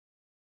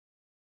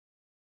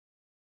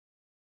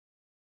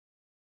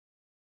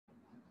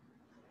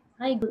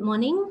Hi, good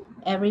morning,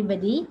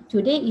 everybody.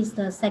 Today is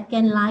the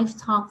second live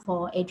talk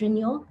for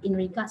AdrianYeo in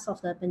regards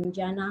of the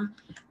PENJANA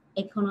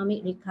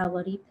Economic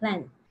Recovery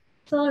Plan.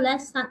 So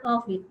let's start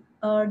off with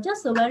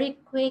just a very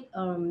quick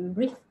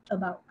brief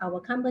about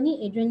our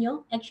company,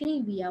 AdrianYeo.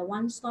 Actually, we are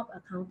one-stop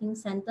accounting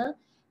center.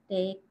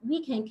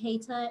 We can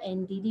cater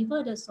and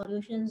deliver the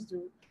solutions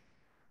to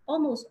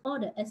almost all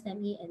the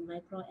SME and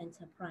micro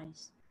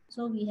enterprise.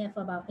 So we have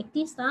about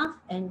 80 staff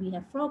and we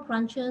have 4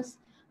 branches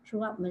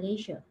throughout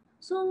Malaysia.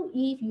 So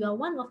if you are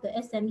one of the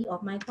SME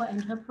of micro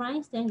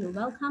enterprise, then you're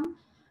welcome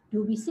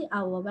to visit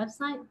our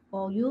website,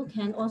 or you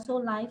can also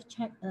live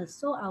chat us.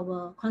 So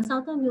our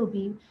consultant will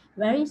be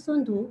very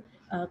soon to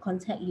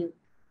contact you.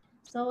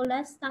 So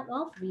let's start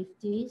off with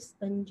this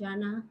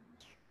PENJANA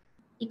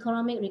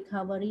Economic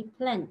Recovery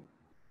Plan.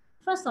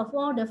 First of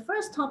all, the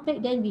first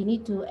topic that we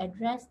need to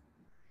address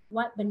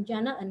what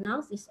PENJANA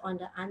announced is on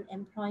the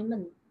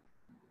unemployment.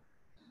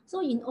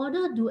 So in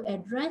order to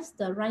address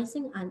the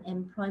rising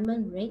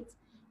unemployment rate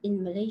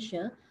in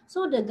Malaysia,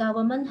 so the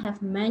government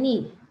have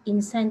many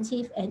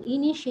incentive and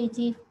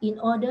initiative in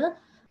order,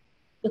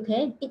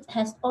 it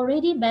has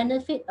already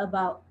benefit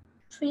about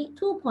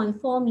 2.4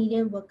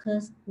 million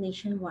workers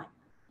nationwide.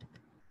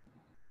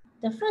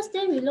 The first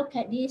day we look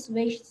at this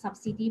wage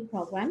subsidy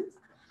program,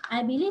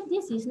 I believe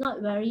this is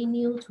not very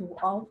new to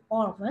all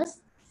of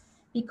us,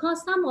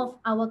 because some of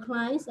our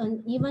clients,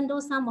 and even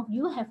though some of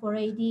you have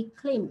already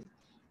claimed,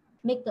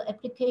 make the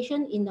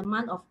application in the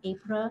month of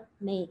April,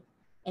 May,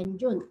 and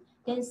June.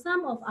 Then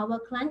some of our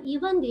clients,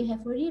 even they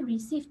have already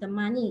received the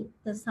money,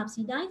 the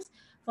subsidized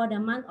for the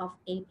month of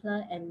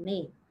April and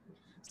May.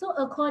 So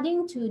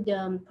according to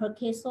the per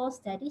caso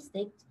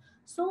statistics,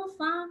 so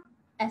far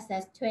as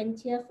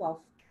 20th of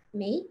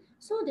May,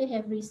 so they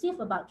have received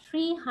about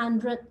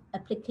 300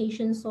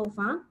 applications so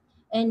far,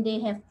 and they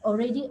have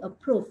already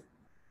approved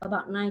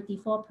about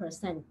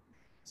 94%.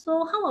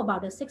 So how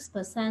about the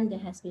 6%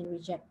 that has been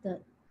rejected?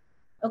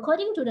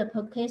 According to the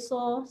per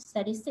caso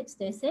statistics,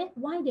 they say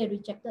why they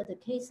rejected the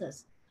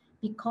cases,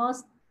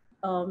 because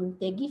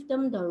they give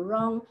them the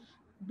wrong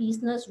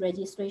business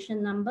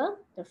registration number,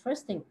 the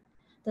first thing.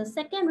 The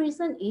second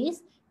reason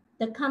is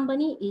the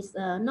company is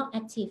not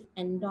active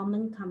and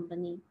dormant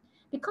company,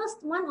 because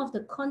one of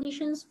the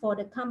conditions for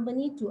the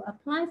company to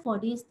apply for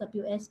this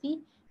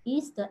WSP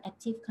is the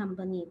active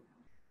company.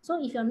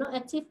 So if you're not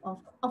active,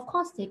 of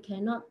course, they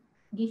cannot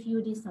give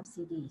you these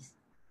subsidies.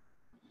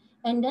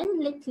 And then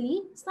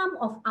lately, some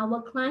of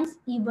our clients,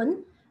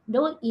 even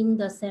though in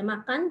the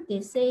Semakan, they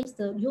say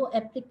your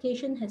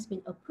application has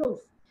been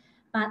approved,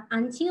 but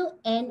until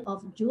end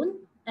of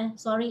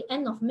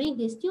end of May,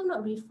 they still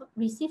not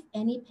receive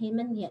any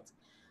payment yet.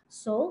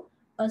 So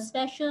a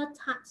special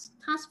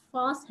task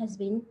force has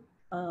been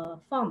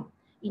formed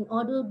in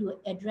order to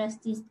address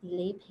this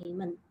delay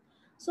payment.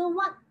 So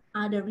what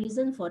are the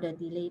reasons for the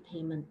delay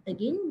payment?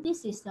 Again,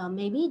 this is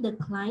maybe the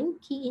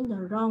client key in the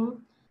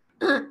wrong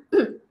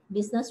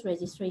business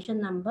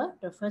registration number,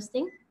 the first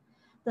thing.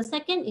 The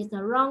second is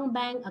the wrong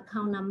bank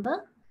account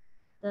number.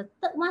 The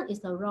third one is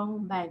the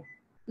wrong bank.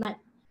 Like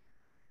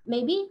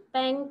maybe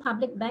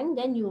public bank,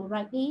 then you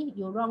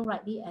wrong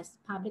rightly as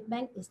public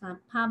bank, is not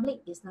public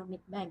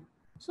Islamic bank.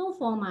 So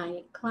for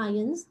my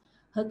clients,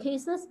 her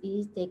cases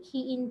is they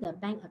key in the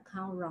bank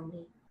account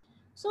wrongly.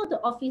 So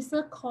the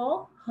officer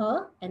called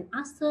her and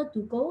asked her to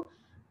go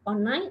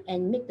online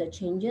and make the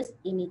changes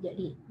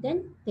immediately.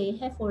 Then they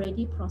have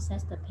already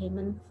processed the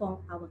payment for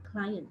our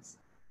clients.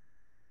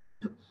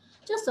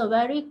 Just a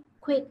very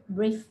quick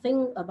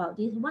briefing about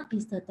this. What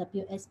is the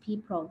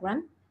WSP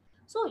program?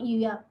 So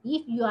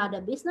if you are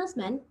the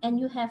businessman and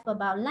you have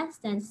about less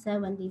than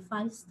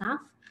 75 staff,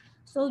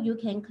 so you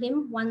can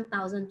claim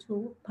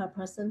 1,002 per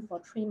person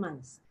for 3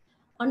 months,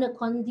 on the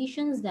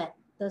conditions that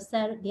their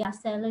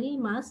salary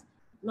must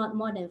not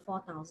more than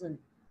 4,000.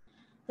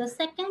 The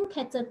second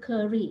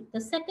category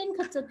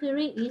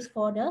is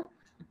for the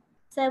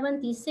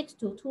 76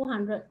 to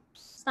 200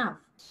 staff.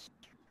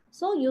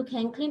 So you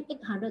can claim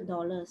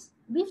 $800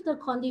 with the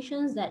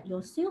conditions that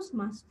your sales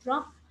must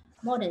drop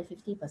more than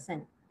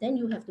 50%. Then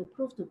you have to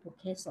prove to per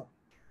caso.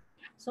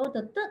 So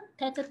the third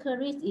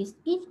category is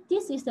if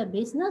this is a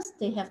business,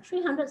 they have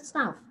 300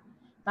 staff,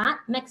 but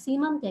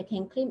maximum they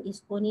can claim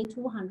is only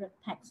 200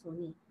 packs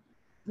only,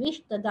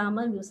 which the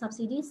government will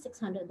subsidize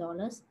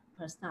 $600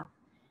 per staff.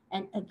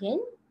 And again,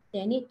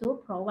 they need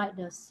to provide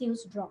the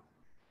sales drop.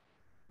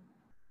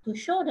 To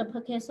show the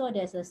per caso,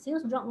 there's a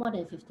sales drop more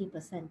than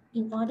 50%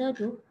 in order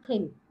to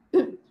claim.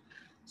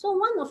 So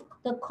one of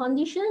the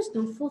conditions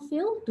to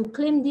fulfill to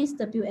claim this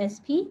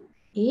WSP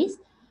is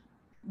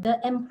the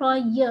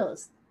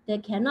employers, they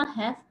cannot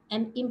have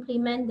and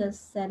implement the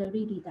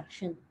salary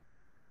reduction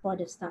for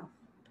the staff.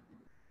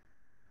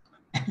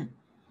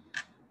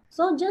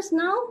 So just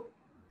now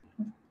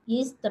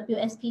is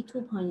WSP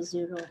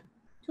 2.0.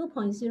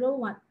 2.0,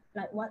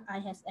 what I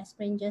have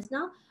explained just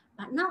now,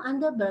 but now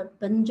under the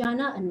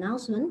PENJANA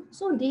announcement,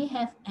 so they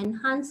have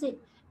enhanced it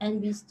and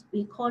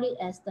we call it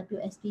as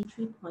WSP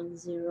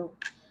 3.0.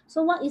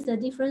 So what is the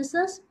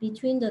differences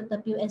between the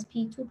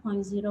WSP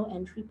 2.0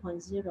 and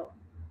 3.0?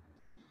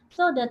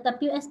 So the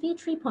WSP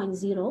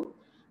 3.0,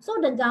 so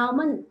the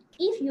government,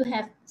 if you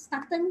have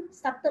started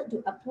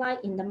to apply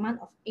in the month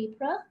of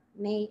April,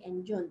 May,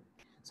 and June.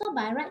 So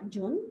by right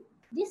June,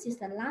 this is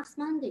the last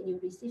month that you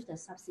receive the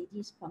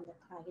subsidies from the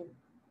client,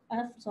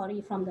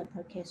 from the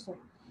purchaser.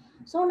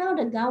 So now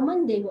the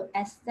government, they will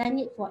extend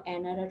it for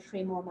another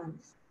 3 more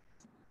months.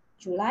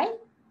 July,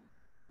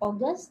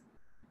 August,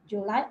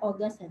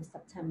 and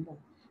September,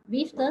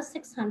 with the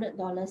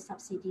 $600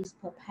 subsidies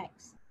per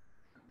pax.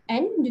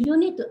 And do you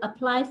need to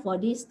apply for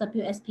this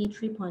WSP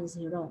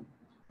 3.0?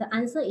 The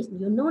answer is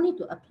you no need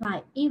to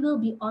apply. It will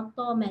be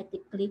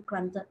automatically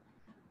granted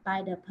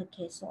by the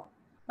purchaser.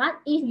 But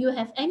if you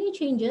have any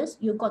changes,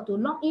 you got to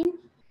log in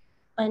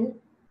and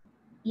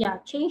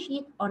change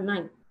it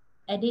online,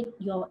 edit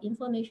your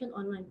information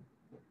online.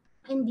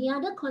 And the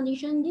other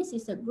condition, this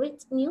is a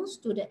great news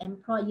to the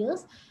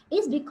employers,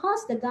 is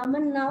because the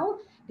government now,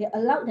 they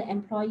allow the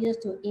employers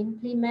to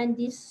implement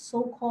this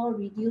so-called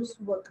reduced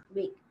work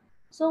week.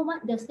 So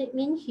what does it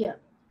mean here?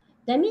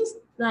 That means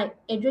like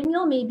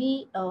AdrianYeo,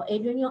 maybe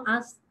AdrianYeo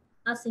asked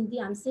Cindy,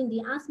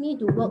 Cindy asked me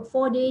to work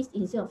 4 days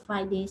instead of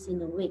 5 days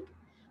in a week.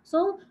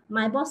 So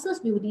my bosses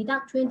will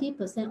deduct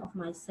 20% of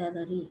my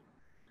salary.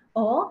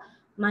 Or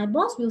my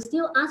boss will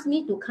still ask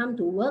me to come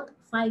to work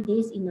 5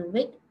 days in a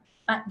week,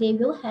 but they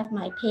will have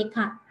my pay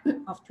cut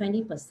of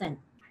 20%.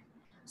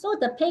 So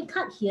the pay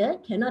cut here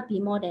cannot be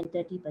more than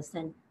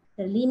 30%.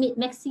 The limit,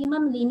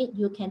 maximum limit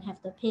you can have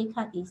the pay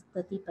cut is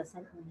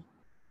 30% only.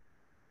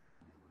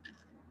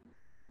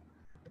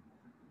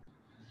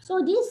 So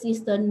this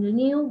is the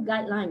new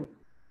guideline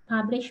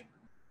published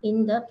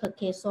in the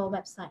purchaser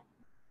website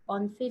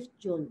on 5th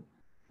June.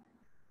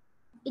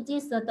 It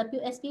is the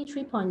WSP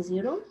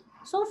 3.0.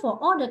 So for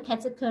all the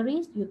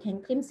categories, you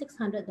can claim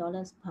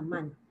 $600 per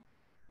month.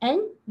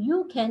 And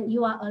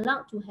you are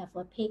allowed to have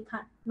a pay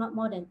cut, not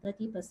more than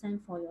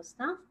 30% for your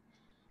staff.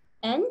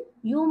 And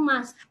you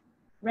must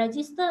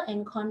register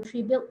and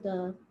contribute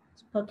the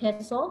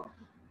purchaser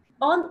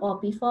on or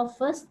before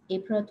 1st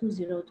April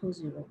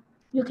 2020.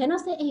 You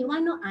cannot say, hey, why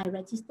not I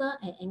register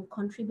and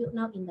contribute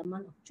now in the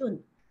month of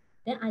June?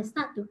 Then I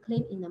start to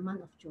claim in the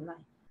month of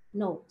July.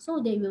 No, so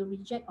they will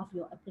reject of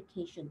your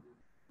application.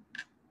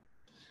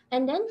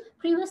 And then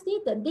previously,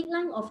 the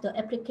deadline of the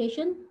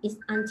application is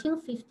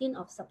until 15th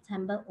of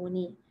September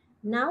only.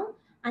 Now,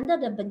 under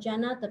the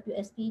PENJANA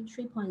WSP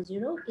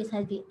 3.0, it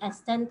has been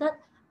extended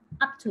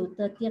up to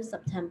 30th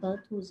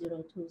September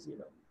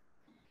 2020.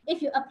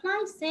 If you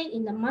apply, say,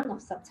 in the month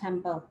of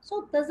September,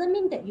 so does it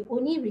mean that you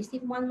only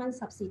receive 1 month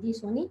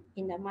subsidies only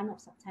in the month of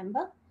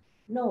September?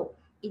 No,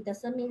 it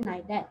doesn't mean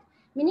like that.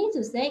 Meaning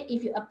to say,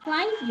 if you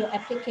apply your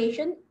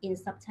application in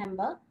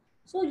September,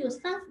 so you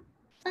start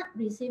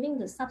receiving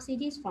the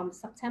subsidies from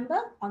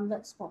September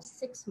onwards for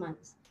 6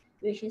 months,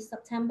 which is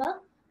September,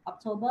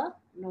 October,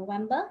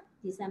 November,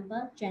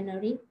 December,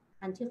 January,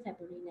 until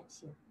February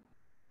next year.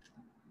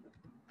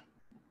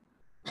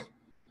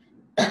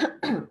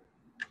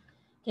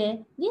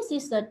 Okay, this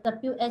is the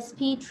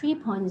WSP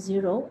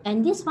 3.0,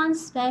 and this one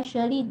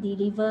specially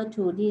delivered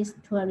to this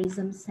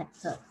tourism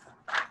sector.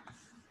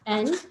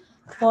 And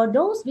for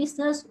those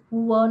businesses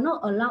who were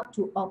not allowed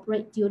to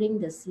operate during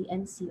the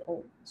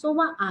CNCO. So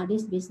what are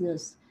these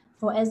businesses?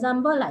 For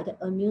example, like the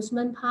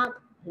amusement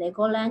park,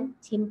 Legoland,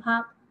 theme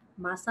park,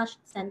 massage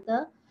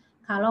center,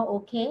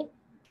 karaoke,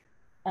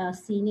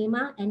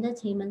 cinema,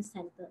 entertainment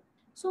center.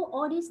 So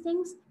all these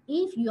things,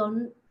 if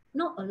you're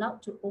not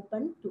allowed to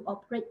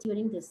operate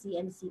during the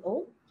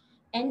CNCO,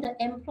 and the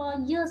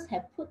employers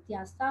have put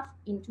their staff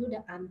into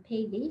the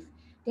unpaid leave,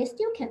 they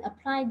still can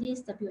apply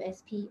this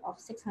WSP of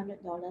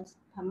 $600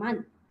 per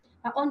month,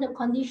 but on the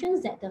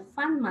conditions that the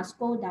fund must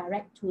go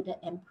direct to the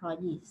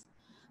employees.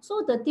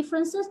 So the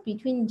differences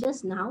between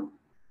just now,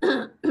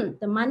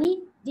 the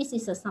money, this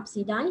is a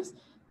subsidized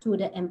to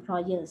the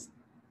employers.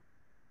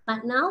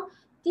 But now,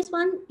 this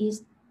one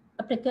is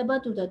applicable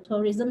to the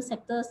tourism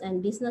sectors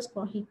and business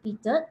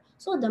prohibited,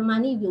 so the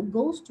money will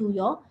go to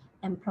your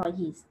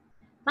employees.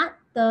 But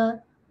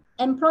the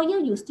employer,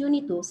 you still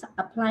need to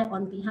apply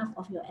on behalf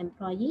of your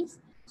employees.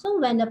 So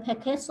when the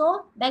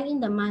purchaser bank in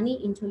the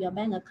money into your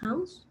bank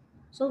accounts,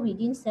 so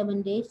within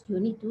 7 days, you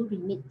need to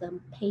remit the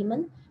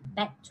payment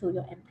back to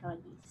your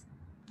employees.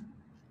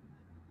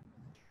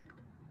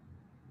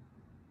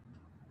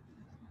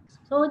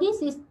 So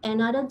this is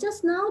another,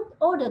 just now,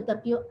 all the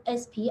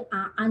WSP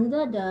are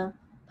under the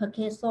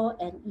purchaser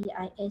and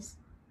EIS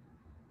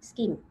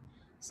scheme.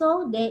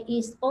 So there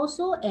is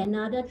also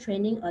another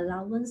training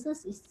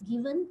allowances is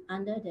given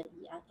under the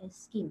EIS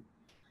scheme.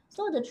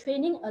 So the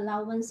training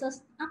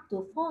allowances up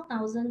to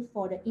 4,000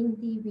 for the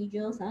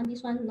individuals,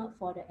 this one not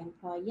for the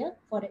employer,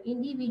 for the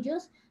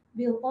individuals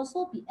will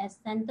also be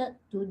extended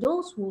to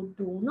those who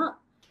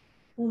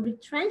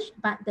retrench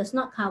but does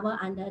not cover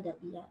under the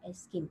EIS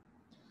scheme.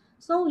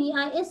 So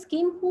EIS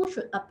scheme, who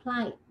should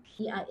apply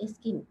EIS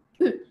scheme?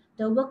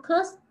 The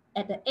workers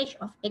at the age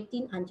of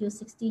 18 until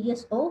 60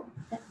 years old,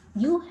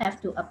 you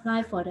have to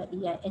apply for the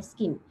EIS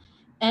scheme.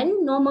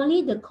 And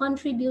normally the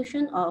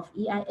contribution of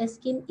EIS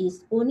scheme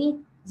is only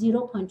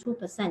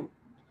 0.2%.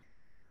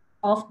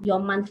 of your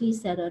monthly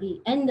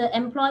salary. And the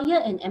employer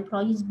and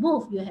employees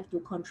both, you have to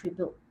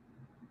contribute.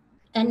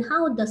 And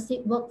how does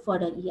it work for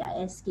the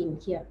EIS scheme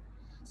here?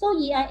 So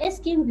EIS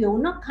scheme will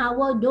not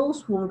cover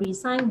those who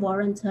resign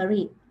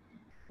voluntarily.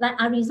 Like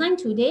I resigned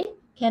today,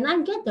 can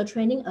I get the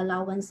training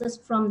allowances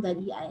from the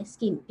EIS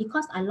scheme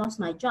because I lost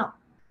my job?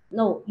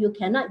 No, you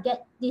cannot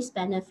get this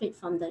benefit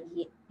from the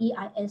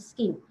EIS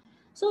scheme.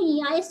 So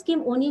EIS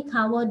scheme only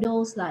cover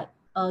those like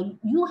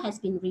you has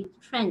been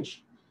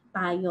retrenched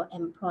by your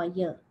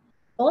employer,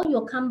 or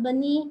your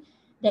company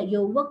that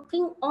you're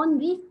working on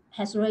with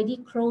has already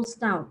closed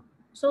down.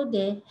 So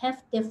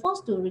they're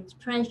forced to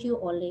retrench you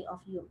or lay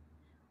off you.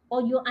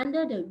 Or you're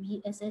under the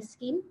VSS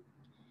scheme,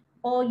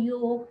 or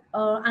you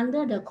are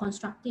under the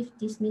constructive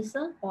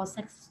dismissal or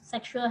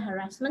sexual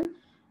harassment,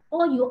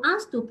 or you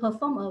asked to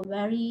perform a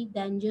very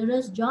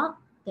dangerous job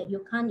that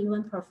you can't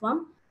even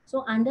perform.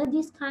 So under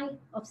this kind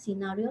of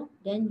scenario,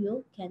 then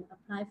you can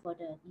apply for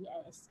the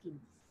EIS scheme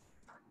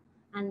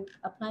and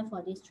apply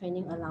for these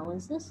training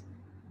allowances.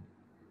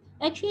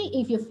 Actually,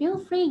 if you feel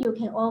free, you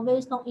can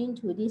always log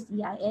into this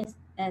EIS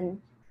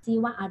and see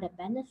what are the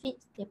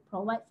benefits they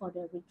provide for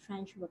the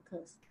retrenched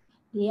workers.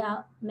 There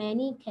are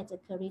many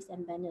categories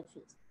and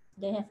benefits.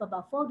 They have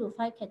about 4 to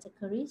 5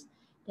 categories.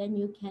 Then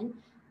you can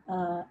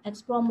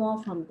explore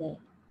more from there.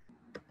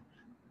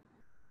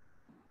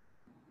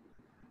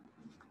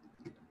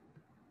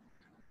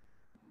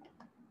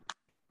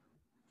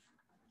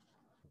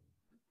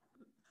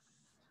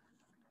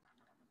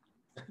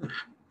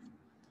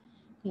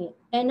 Okay.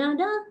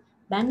 Another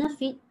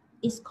benefit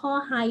is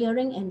called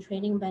hiring and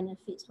training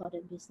benefits for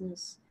the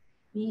business.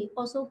 We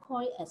also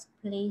call it as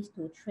place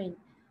to train.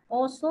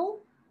 Also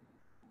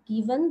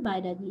given by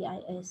the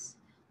DIS.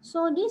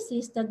 So this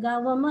is the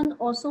government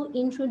also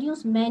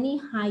introduced many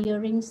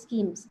hiring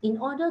schemes in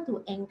order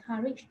to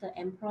encourage the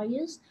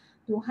employers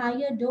to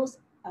hire those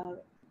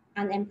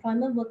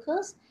unemployment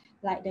workers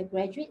like the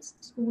graduates,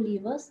 school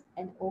leavers,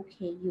 and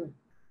OKU.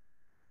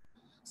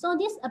 So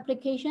this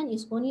application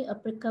is only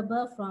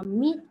applicable from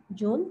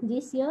mid-June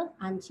this year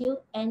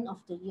until end of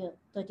the year,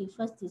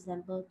 31st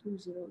December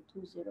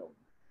 2020.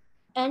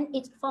 And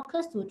it's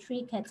focused to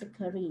 3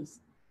 categories.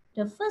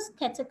 The first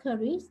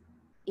category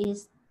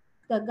is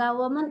the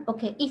government.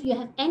 Okay, if you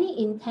have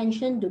any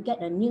intention to get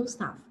a new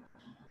staff,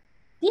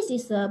 this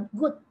is a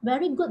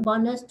very good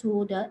bonus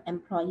to the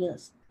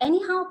employers.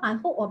 Anyhow, by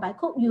hook or by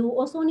crook, you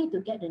also need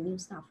to get the new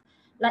staff.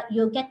 Like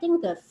you're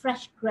getting the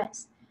fresh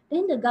grads,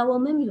 then the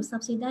government will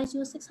subsidize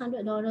you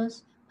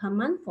 $600 per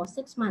month for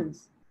 6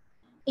 months.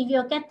 If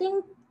you're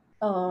getting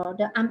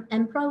the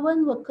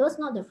unemployment workers,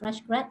 not the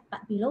fresh grad,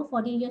 but below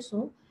 40 years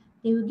old,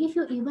 they will give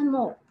you even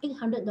more,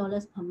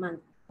 $800 per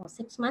month for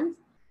 6 months.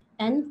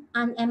 And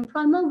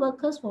unemployment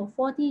workers for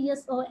 40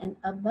 years old and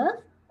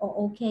above, or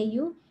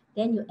OKU,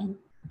 then you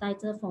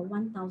entitled for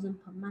 $1,000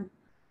 per month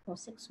for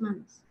 6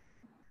 months.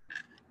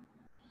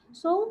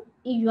 So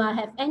if you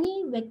have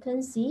any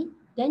vacancy,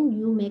 then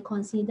you may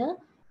consider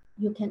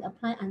you can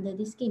apply under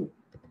this scheme.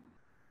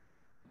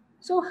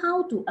 So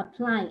how to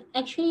apply?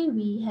 Actually,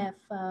 we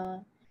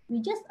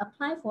just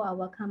applied for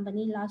our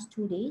company last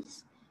 2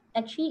 days.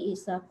 Actually,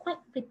 it's quite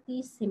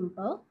pretty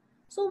simple.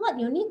 So what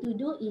you need to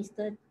do is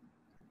the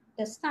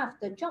staff,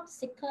 the job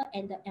seeker,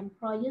 and the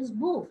employers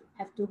both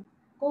have to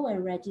go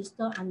and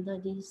register under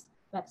this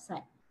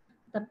website,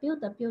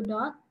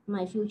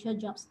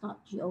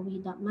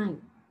 www.myfuturejobs.gov.my.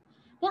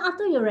 Then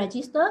after you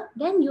register,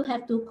 then you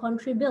have to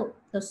contribute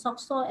the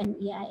SOCSO and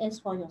EIS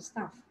for your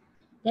staff.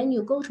 Then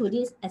you go to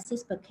this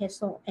assist per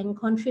CASO and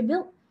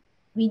contribute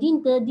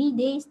within 30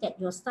 days that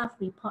your staff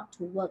report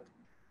to work.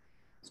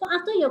 So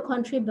after you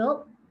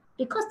contribute,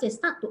 because they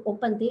start to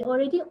open, they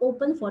already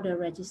open for the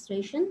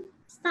registration,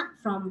 start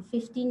from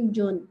 15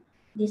 June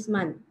this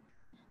month.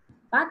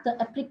 But the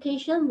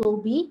application will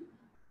be,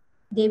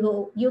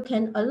 you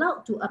can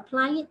allow to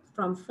apply it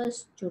from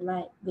 1st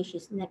July, which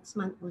is next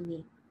month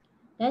only.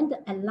 Then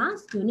at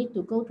last, you need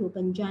to go to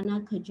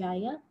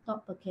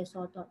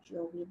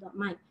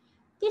benjanakerjaya.perkeso.gov.my.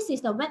 This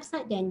is the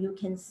website, then you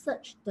can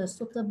search the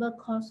suitable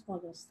course for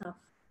your staff.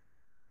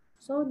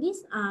 So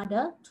these are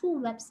the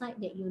 2 websites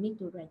that you need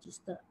to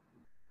register.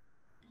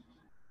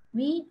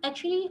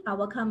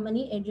 Our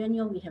company,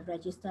 AdrianYeo, we have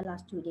registered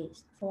last 2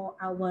 days for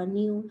our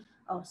new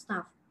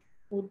staff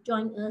who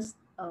joined us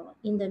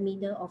in the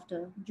middle of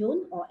the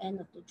June or end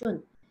of the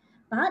June.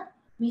 But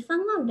we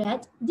found out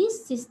that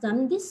this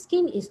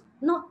scheme is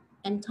not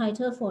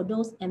entitled for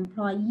those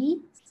employees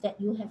that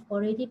you have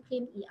already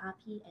claimed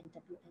ERP and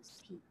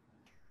WSP.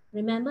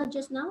 Remember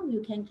just now,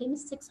 you can claim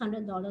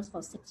 $600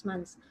 for 6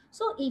 months.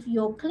 So if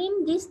you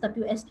claim this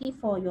WSP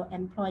for your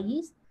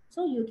employees,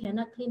 so you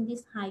cannot claim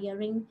this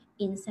hiring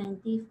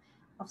incentive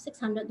of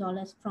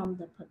 $600 from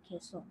the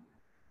PERCASO.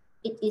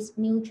 It is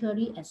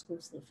mutually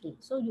exclusively.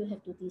 So you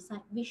have to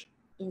decide which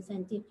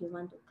incentive you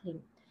want to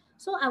claim.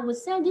 So I would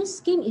say this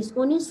scheme is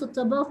only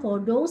suitable for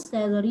those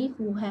salary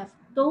who have,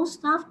 those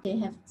staff, they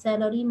have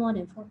salary more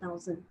than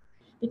 4,000.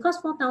 Because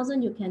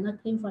 4,000 you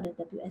cannot claim for the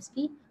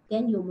WSP,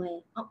 then you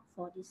may opt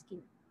for this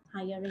scheme,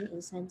 hiring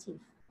incentive.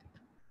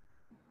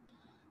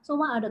 So So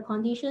what are the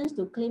conditions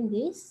to claim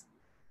this?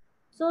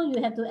 So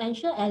you have to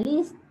ensure at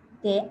least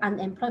they're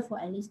unemployed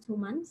for at least 2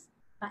 months,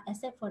 but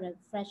except for the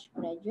fresh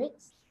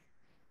graduates.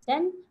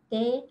 Then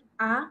they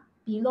are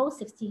below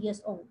 60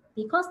 years old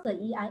because the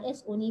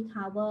EIS only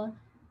cover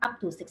up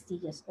to 60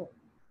 years old.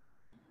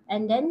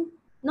 And then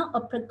not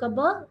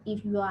applicable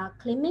if you are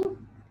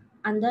claiming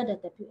under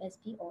the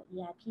WSP or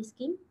EIP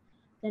scheme.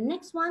 The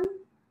next one,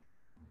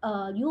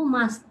 you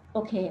must,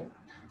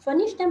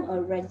 furnish them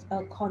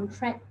a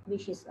contract,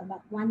 which is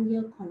about 1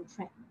 year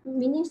contract.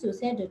 Meaning to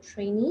say the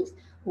trainees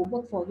who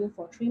work for you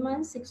for 3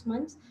 months, 6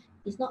 months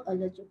is not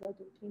eligible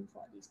to claim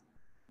for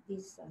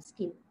this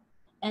scheme.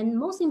 And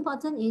most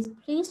important is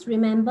please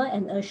remember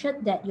and assure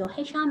that your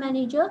HR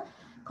manager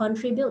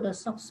contribute the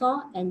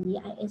SOCSO and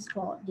EIS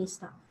for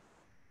this staff.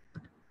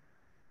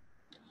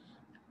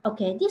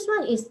 Okay, this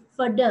one is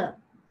further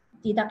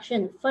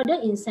deduction,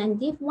 further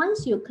incentive.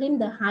 Once you claim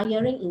the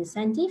hiring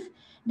incentive,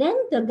 then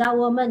the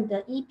government, the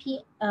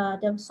EP,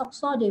 the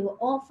SOCSO, they will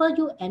offer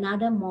you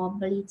another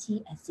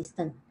mobility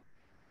assistance.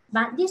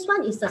 But this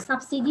one is the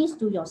subsidies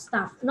to your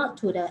staff, not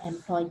to the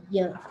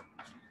employer.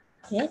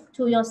 Okay,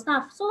 to your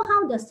staff. So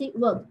how does it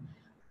work?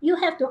 You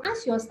have to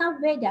ask your staff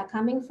where they are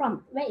coming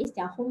from, where is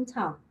their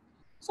hometown.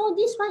 So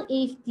this one,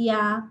 if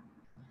their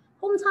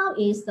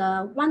hometown is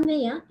one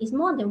way, is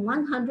more than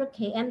 100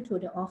 km to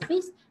the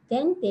office,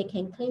 then they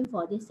can claim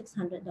for this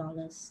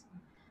 $600.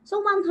 So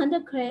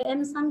 100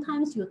 km,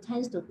 sometimes you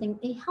tend to think,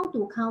 hey, how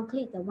to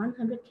calculate the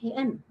 100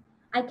 km?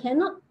 I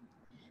cannot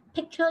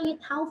picture it,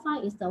 how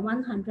far is the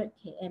 100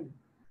 km?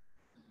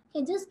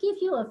 Okay, just give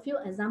you a few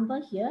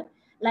examples here,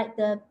 like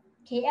the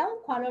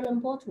KL, Kuala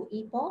Lumpur to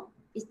Ipoh,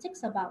 it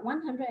takes about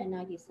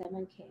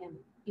 197 km.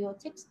 It will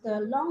take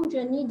the long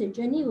journey, the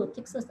journey will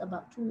take us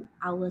about 2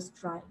 hours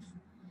drive.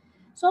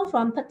 So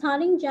from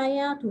Petaling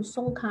Jaya to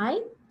Songkai,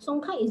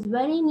 Songkai is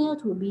very near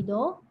to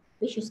Bido,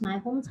 which is my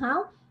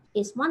hometown,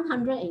 is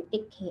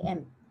 108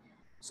 km.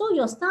 So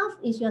your staff,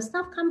 if your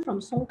staff come from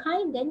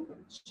Songkai, then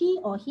she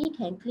or he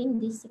can claim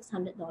this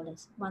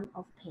 $600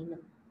 one-off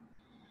payment.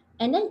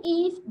 And then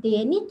if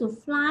they need to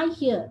fly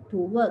here to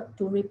work,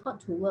 to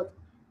report to work,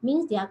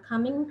 means they are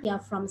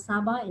from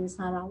Sabah and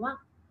Sarawak,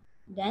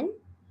 then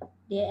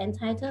they are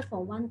entitled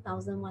for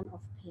 1,000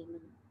 one-off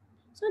payment.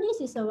 So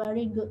this is a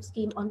very good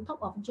scheme on top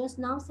of just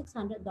now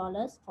 $600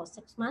 for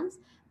 6 months,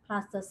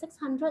 plus the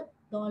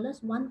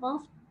 $600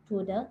 one-off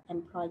to the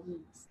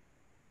employees.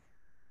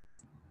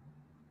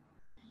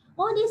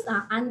 All these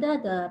are under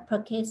the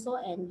PERCASO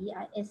and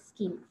EIS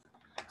scheme.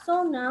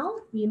 So now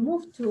we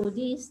move to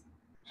this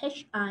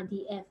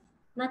HRDF,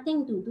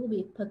 nothing to do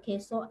with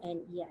PERCASO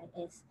and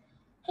EIS.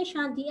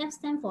 HRDF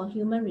stands for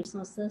Human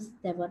Resources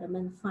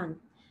Development Fund.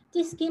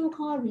 This scheme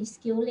called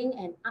Reskilling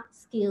and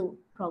Upskill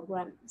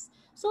programs.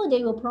 So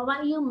they will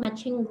provide you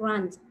matching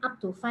grants up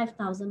to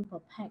 5,000 per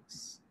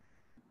pax.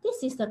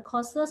 This is the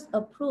courses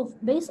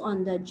approved based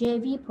on the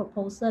JV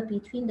proposal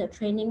between the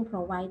training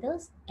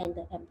providers and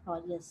the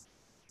employers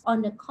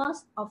on the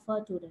cost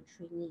offered to the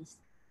trainees.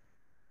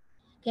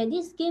 Okay,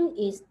 this scheme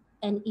is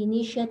an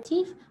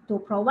initiative to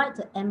provide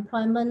the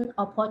employment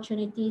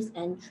opportunities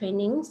and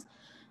trainings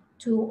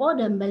to all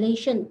the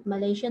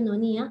Malaysian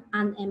only,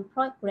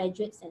 unemployed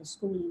graduates and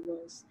school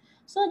leavers.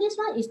 So this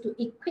one is to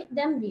equip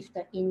them with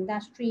the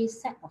industry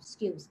set of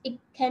skills. It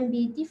can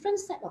be different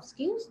set of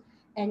skills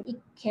and it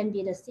can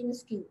be the same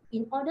skill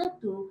in order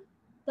to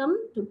them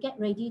to get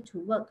ready to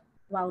work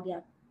while they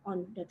are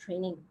on the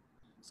training.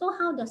 So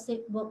how does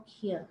it work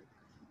here?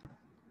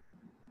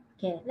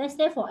 Okay, let's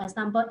say for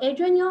example,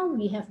 AdrianYeo,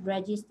 we have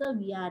registered,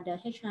 we are the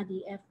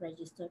HRDF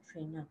registered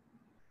trainer.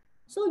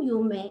 So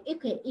you may,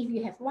 okay, if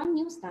you have one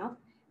new staff,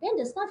 then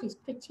the staff is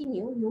pretty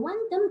new. You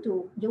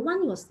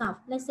want your staff,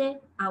 let's say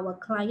our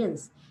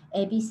clients,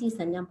 ABC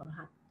Senyam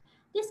Berhad.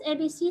 This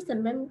ABC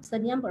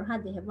Senyam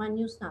Berhad, they have one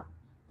new staff.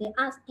 They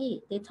ask,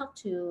 hey, they talk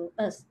to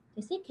us.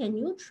 They say, can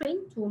you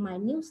train to my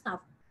new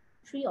staff,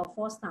 3 or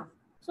 4 staff?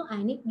 So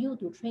I need you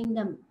to train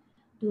them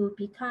to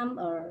become,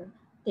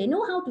 they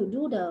know how to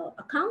do the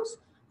accounts,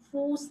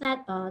 full set,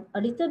 a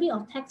little bit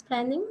of tax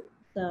planning,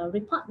 the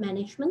report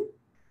management,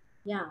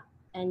 yeah.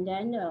 And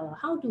then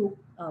how to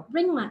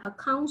bring my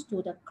accounts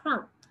to the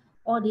crowd,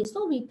 all this.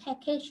 So we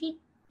package it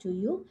to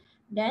you,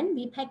 then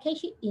we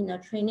package it in a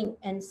training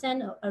and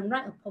send and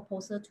write a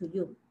proposal to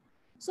you.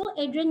 So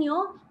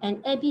AdrianYeo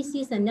and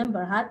ABC Senyam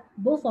Berhad,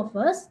 both of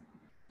us,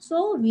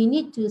 so we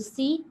need to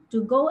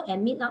go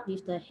and meet up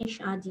with the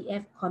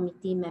HRDF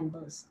committee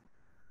members,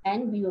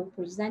 and we will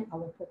present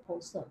our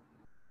proposal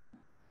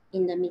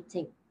in the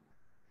meeting.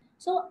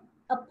 So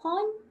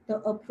upon the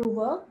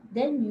approval,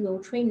 then we will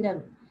train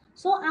them.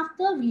 So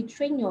after we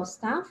train your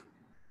staff,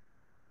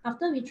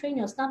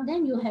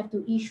 then you have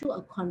to issue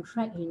a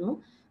contract,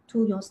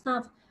 to your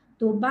staff,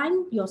 to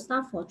bind your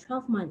staff for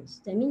 12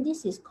 months. That means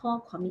this is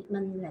called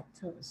commitment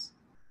letters.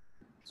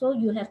 So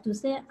you have to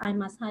say, I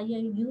must hire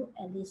you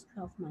at least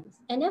 12 months.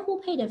 And then who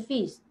pay the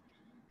fees?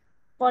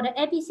 For the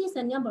ABC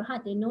Senyam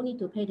Berhad, they no need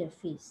to pay the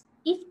fees.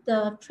 If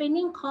the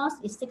training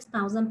cost is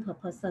 6,000 per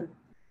person,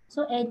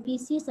 so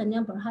ABC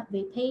Senyam Berhad,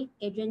 we pay,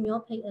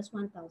 AdrianYeo pay us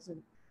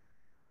 1,000.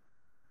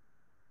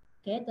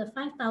 Okay, the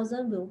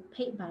 5,000 will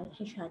paid by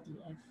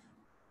HRDF.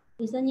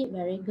 Isn't it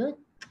very good?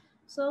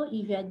 So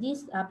if you have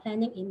this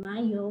planning in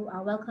mind, you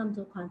are welcome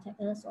to contact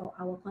us or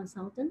our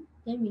consultant.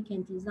 Then we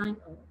can design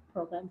a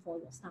program for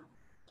your staff.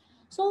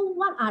 So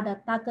what are the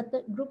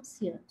targeted groups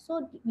here?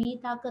 So we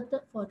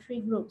targeted for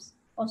 3 groups.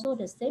 Also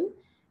the same.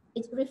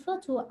 It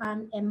refers to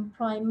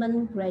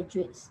unemployment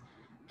graduates.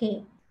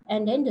 Okay,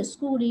 and then the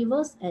school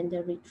leavers and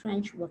the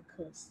retrenched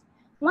workers.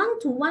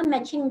 One-to-one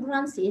matching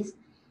grants is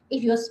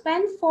if you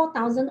spend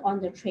 4,000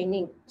 on the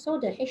training, so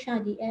the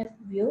HRDF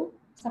will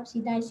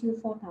subsidize you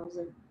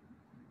 4,000.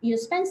 You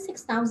spend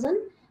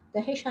 6,000, the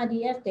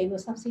HRDF, they will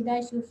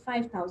subsidize you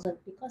 5,000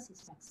 because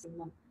it's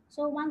maximum.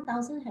 So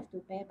 1,000 have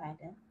to bear by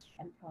the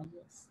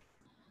employers.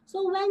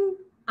 So when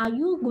are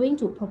you going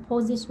to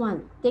propose this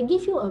one? They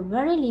give you a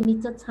very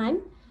limited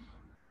time,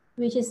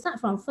 which is start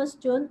from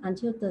 1st June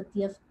until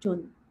 30th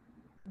June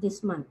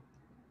this month.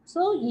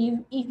 So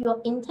if your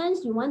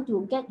intent, you want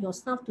to get your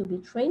staff to be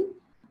trained,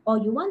 or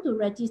you want to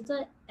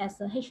register as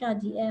a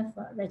HRDF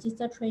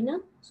registered trainer,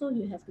 so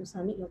you have to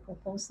submit your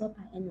proposal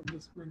by end of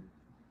this month.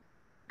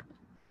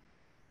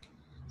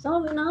 So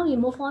now we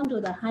move on to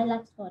the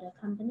highlights for the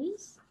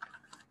companies.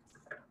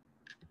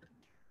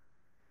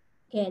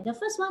 Okay, the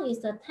first one is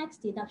the tax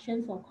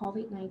deduction for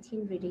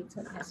COVID-19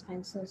 related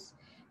expenses.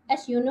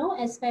 As you know,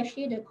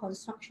 especially the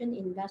construction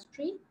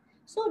industry,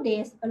 so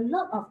there's a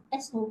lot of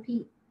SOP.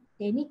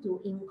 They need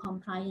to in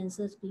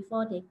compliances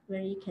before they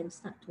really can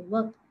start to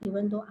work,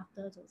 even though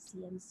after the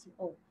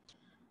CMCO.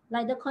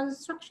 Like the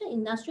construction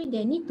industry,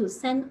 they need to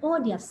send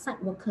all their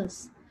site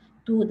workers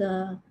to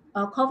the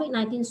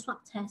COVID-19 swab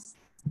test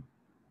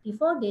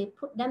before they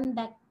put them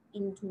back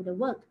into the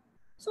work.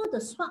 So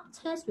the swab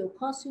test will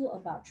cost you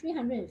about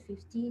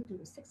 $350 to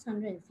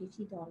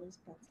 $650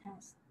 per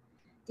test,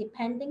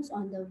 depending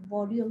on the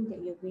volume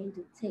that you're going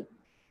to take.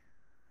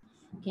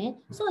 Okay,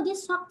 so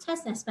this swab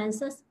test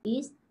expenses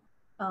is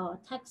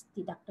tax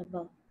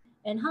deductible.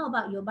 And how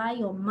about you buy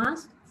your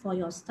mask for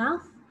your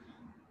staff,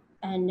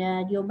 and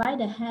you buy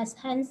the hand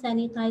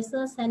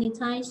sanitizer,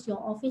 sanitize your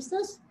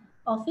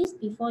office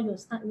before you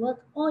start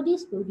work. All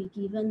this will be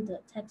given the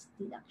tax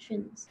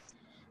deductions.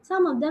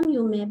 Some of them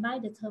you may buy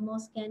the thermal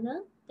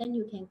scanner, then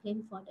you can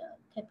claim for the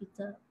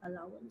capital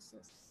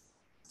allowances.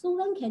 So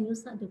when can you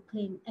start to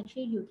claim?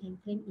 Actually, you can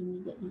claim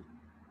immediately.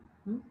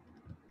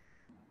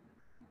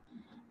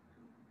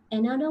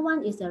 Another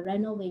one is the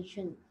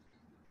renovation.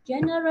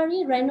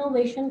 Generally,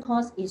 renovation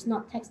cost is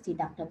not tax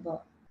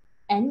deductible,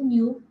 and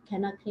you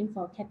cannot claim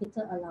for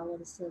capital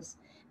allowances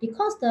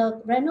because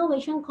the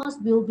renovation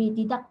cost will be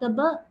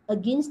deductible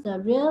against the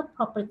real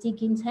property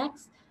gain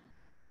tax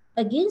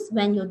against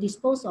when you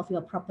dispose of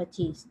your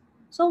properties.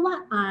 So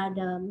what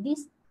are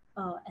these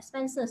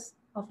expenses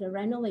of the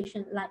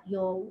renovation? Like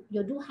you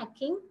do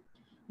hacking,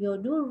 you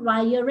do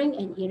wiring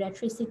and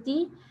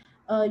electricity,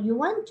 you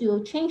want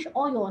to change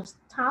all your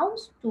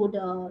tiles to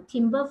the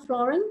timber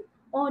flooring,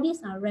 all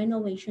these are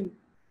renovation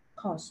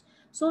costs.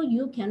 So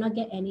you cannot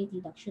get any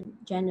deduction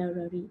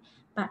generally.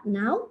 But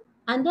now,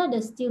 under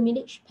the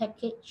stimulus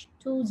package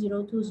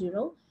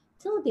 2020,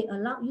 so they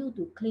allow you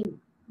to claim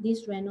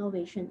this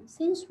renovation.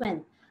 Since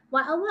when?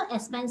 Whatever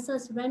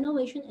expenses,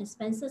 renovation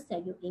expenses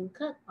that you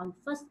incurred on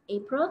 1st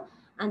April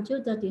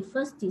until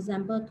 31st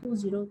December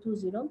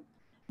 2020,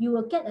 you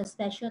will get a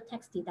special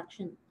tax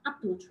deduction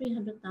up to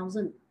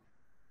 300,000.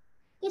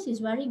 This is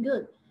very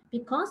good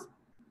because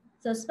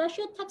the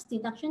special tax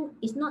deduction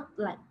is not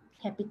like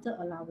capital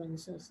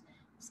allowances.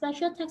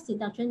 Special tax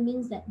deduction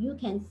means that you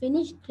can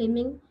finish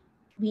claiming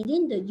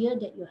within the year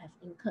that you have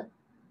incurred,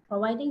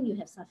 providing you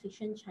have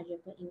sufficient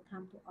chargeable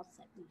income to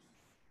offset this.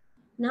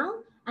 Now,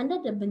 under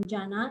the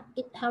PENJANA,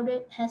 it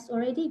has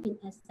already been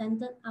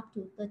extended up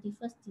to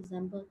 31st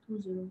December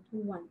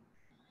 2021.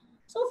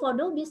 So for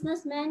those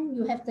businessmen,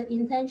 you have the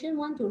intention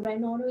want to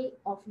renovate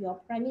of your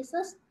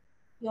premises,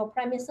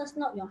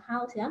 not your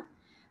house, yeah,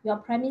 your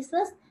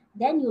premises,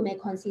 then you may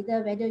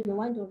consider whether you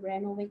want to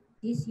renovate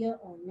this year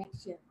or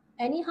next year.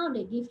 Anyhow,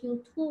 they give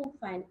you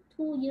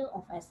 2 years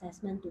of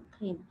assessment to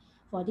claim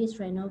for this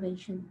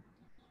renovation.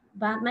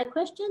 But my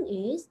question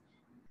is,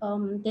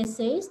 they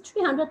say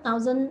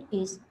 300,000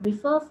 is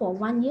referred for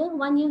 1 year.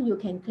 1 year you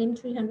can claim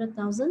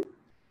 300,000,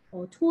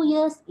 or 2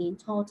 years in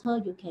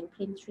total you can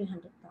claim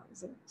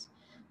 300,000.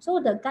 So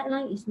the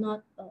guideline is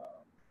not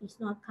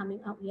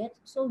coming out yet.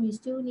 So we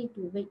still need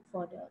to wait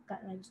for the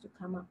guidelines to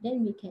come up.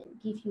 Then we can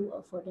give you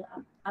a further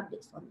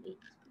updates on it.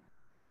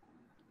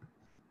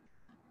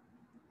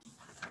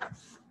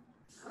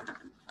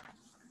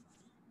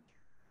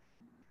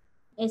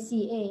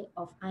 SCA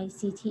of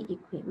ICT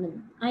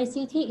equipment.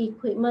 ICT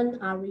equipment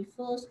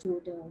refers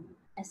to the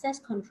access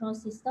control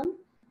system,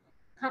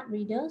 card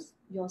readers,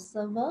 your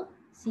server,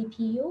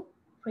 CPU,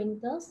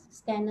 printers,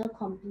 scanner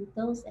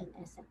computers, and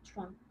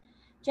etc.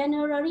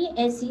 Generally,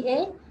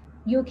 SCA,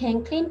 you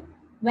can claim,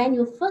 when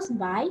you first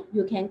buy,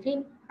 you can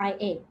claim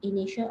IA,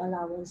 initial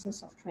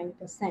allowances of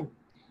 20%,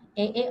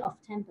 AA of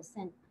 10%.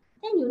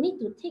 Then you need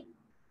to take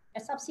a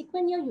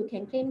subsequent year, you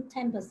can claim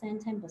 10%,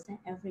 10%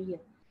 every year.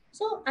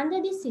 So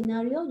under this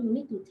scenario, you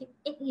need to take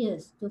 8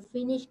 years to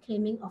finish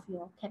claiming of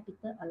your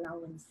capital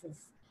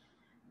allowances.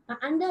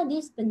 Under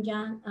this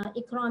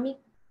economic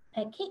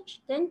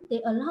package, then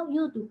they allow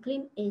you to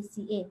claim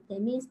ACA.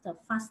 That means the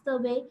faster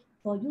way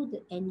for you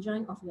to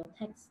enjoy of your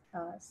tax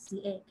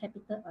CA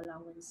capital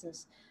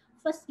allowances.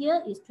 First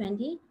year is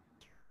 20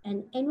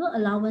 and annual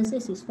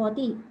allowances is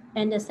 40.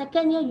 And the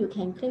second year you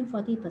can claim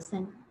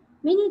 40%.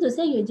 Meaning to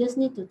say you just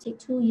need to take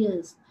 2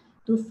 years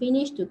to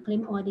finish to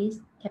claim all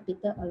these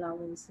capital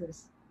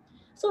allowances.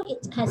 So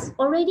it has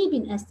already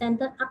been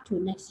extended up to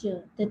next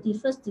year,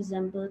 31st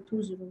December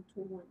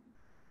 2021.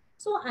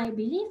 So I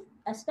believe,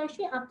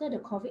 especially after the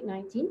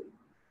COVID-19,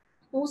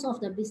 most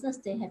of the business,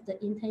 they have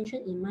the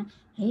intention in mind,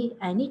 hey,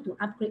 I need to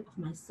upgrade of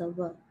my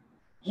server.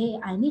 Hey,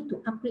 I need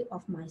to upgrade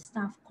of my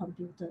staff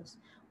computers.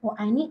 Or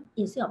I need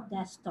instead of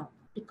desktop,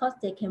 because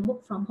they can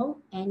work from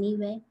home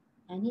anywhere,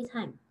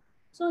 anytime.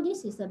 So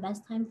this is the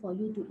best time for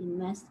you to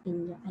invest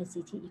in your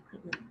ICT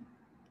equipment.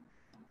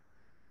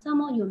 Some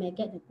more you may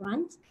get the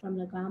grant from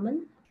the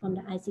government, from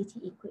the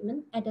ICT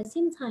equipment. At the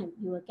same time,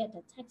 you will get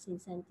the tax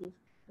incentive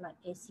like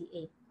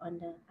ACA on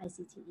the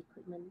ICT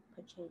equipment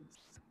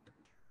purchase.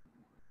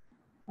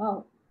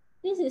 Wow,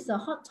 this is a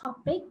hot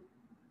topic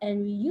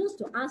and we used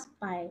to ask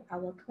by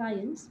our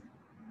clients.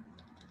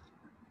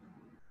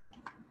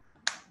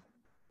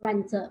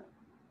 Renter.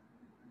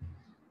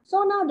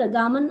 So now the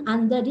government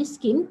under this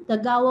scheme, the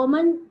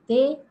government,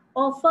 they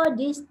offer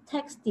this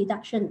tax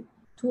deduction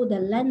to the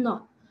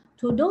landlord,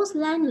 to those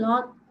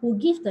landlords who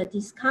give the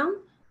discount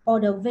or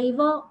the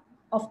waiver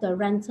of the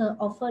rental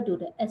offered to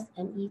the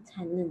SME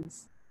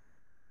tenants.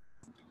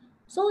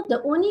 So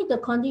the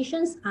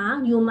conditions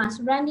are you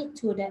must rent it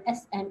to the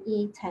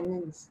SME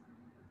tenants.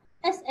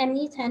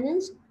 SME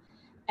tenants,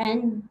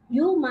 and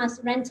you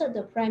must rent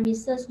the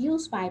premises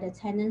used by the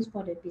tenants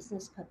for the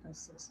business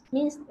purposes.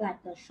 Means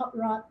like the shop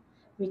lot,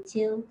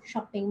 retail,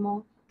 shopping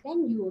mall,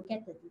 then you will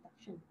get the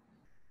deduction.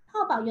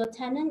 How about your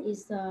tenant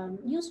is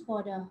used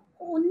for the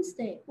own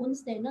stay,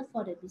 not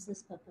for the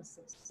business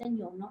purposes, then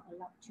you're not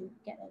allowed to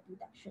get a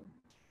deduction.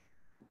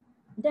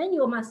 Then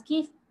you must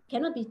give,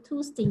 cannot be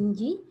too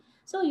stingy,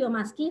 so you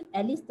must give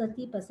at least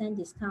 30%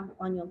 discount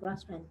on your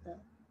gross rental.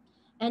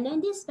 And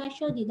then this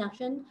special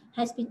deduction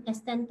has been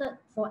extended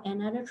for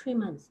another 3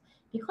 months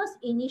because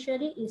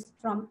initially it's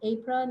from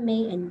April,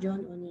 May, and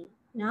June only.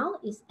 Now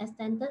it's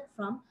extended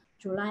from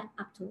July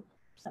up to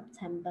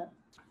September.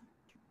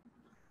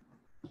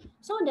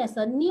 So there's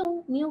a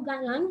new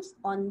guidelines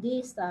on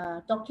these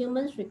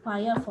documents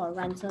required for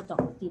rental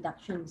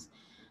deductions.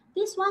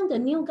 This one, the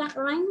new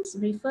guidelines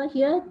refer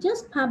here,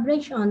 just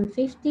published on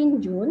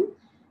 15 June.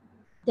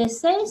 They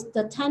says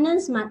the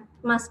tenants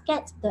must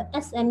get the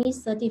SME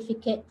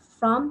certificate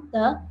from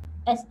the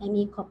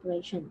SME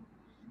corporation.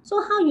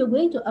 So how you're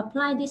going to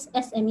apply this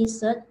SME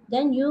cert?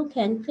 Then you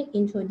can click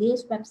into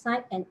this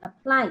website and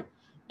apply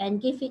and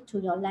give it to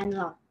your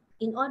landlord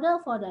in order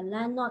for the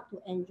landlord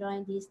to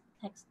enjoy this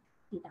tax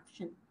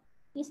deduction.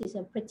 This is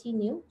a pretty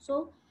new.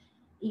 So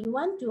if you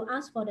want to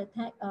ask for the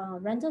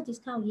rental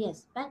discount,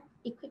 yes, but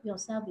equip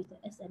yourself with the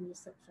SME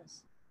cert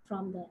first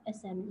from the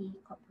SME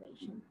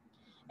corporation.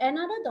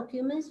 Another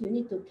documents you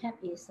need to keep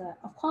is,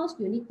 of course,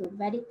 you need to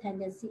valid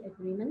tenancy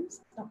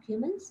agreements,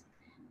 documents,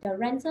 the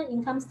rental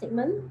income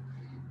statement,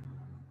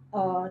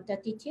 the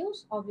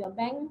details of your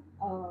bank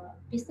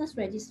business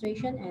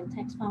registration and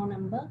tax file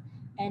number,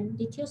 and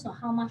details of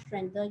how much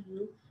rental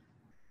you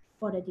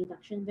for the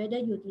deduction, whether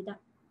you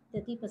deduct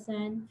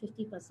 30%,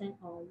 50%,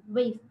 or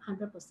waive 100%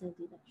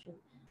 deduction.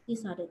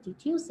 These are the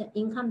details that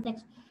income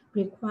tax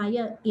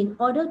require in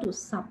order to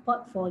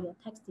support for your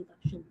tax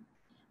deduction.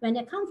 When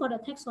they come for the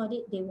tax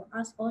audit, they will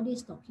ask all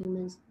these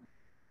documents.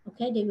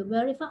 Okay, they will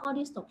verify all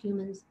these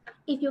documents.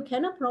 If you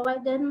cannot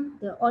provide them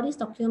all these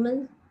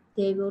documents,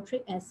 they will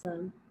treat as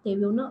they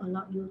will not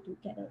allow you to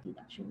get a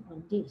deduction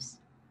on this.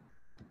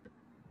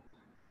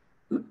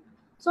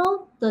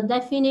 So the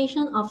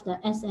definition of the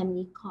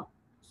SME Corp.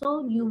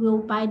 So you will,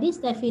 by this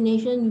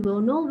definition, you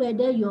will know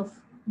whether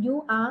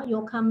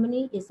your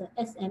company is a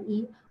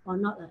SME or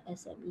not a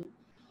SME.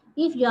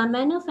 If you are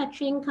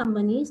manufacturing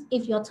companies,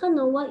 if your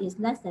turnover is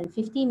less than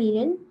 50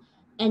 million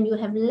and you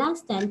have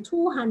less than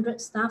 200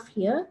 staff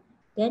here,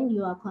 then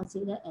you are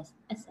considered as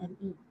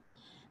SME.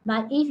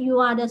 But if you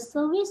are the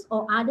service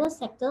or other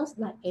sectors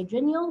like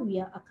AdrianYeo, we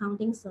are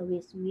accounting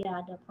service, we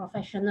are the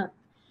professional.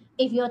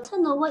 If your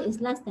turnover is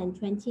less than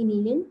 20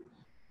 million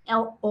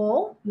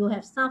or you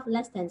have staff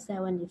less than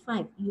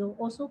 75, you're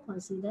also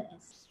considered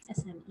as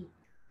SME.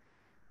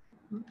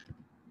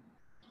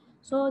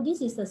 So this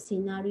is a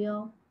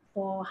scenario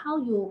for how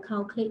you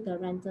calculate the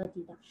rental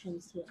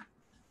deductions here.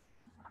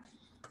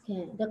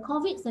 Okay, the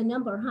COVID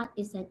Sdn Bhd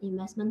is an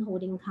investment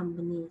holding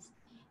company,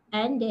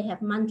 and they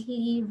have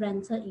monthly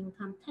rental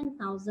income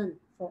 10,000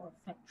 for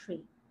a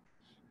factory.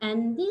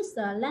 And this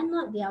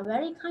landlord, they are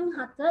very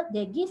kind-hearted.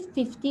 They give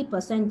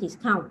 50%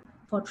 discount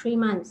for 3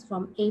 months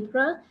from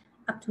April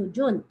up to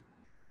June.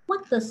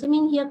 What does it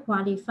mean here,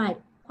 qualified?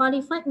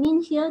 Qualified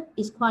means here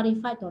is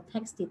qualified for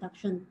tax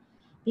deduction.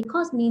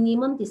 because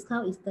minimum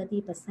discount is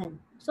 30%.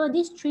 So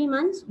these 3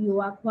 months, you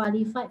are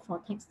qualified for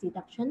tax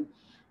deduction.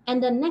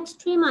 And the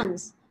next 3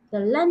 months, the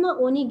landlord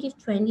only gives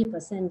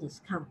 20%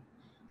 discount.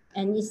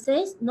 And it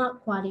says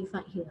not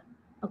qualified here.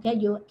 Okay,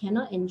 you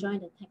cannot enjoy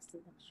the tax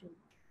deduction.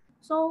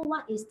 So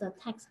what is the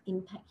tax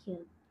impact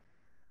here?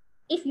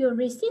 If you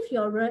receive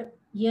your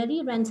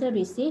yearly rental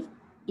receipt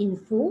in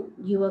full,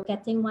 you are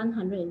getting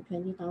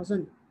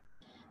 120,000.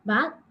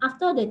 But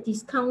after the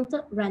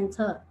discounted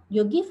rental,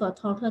 you give a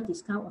total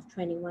discount of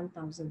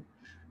 21,000.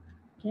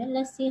 Okay,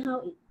 let's see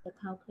how the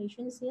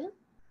calculations here.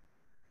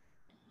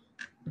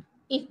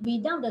 If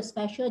without the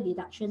special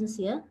deductions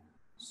here,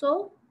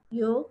 so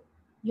your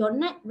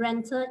net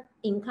rental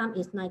income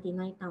is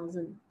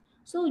 99,000.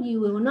 So you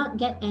will not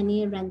get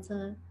any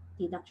rental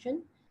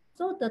deduction.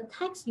 So the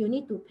tax you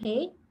need to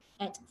pay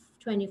at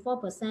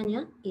 24%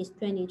 yeah, is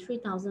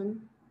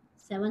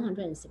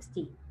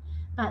 23,760.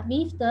 But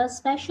with the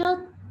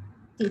special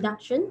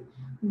deduction,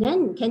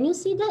 then can you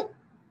see that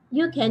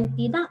you can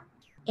deduct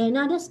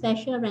another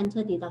special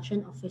rental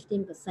deduction of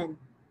 15%.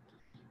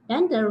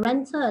 Then the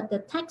rental, the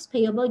tax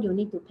payable, you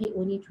need to pay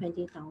only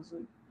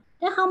 20,000.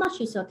 Then how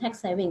much is your tax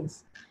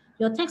savings?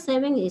 Your tax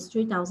saving is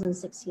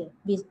 3,006 here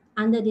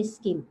under this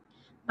scheme.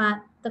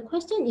 But the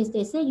question is,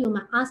 they say you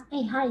might ask,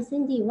 hey, hi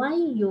Cindy, why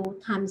you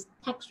times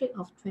tax rate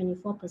of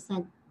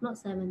 24%, not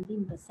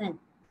 17%?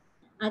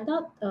 I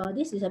thought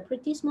this is a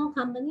pretty small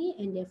company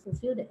and they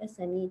fulfill the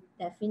SME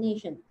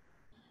definition.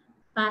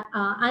 But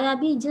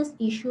IRB just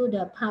issued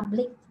a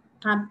public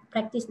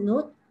practice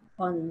note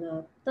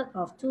on 3rd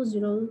of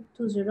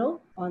 2020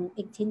 on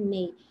 18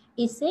 May.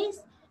 It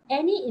says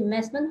any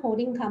investment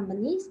holding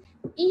companies,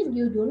 if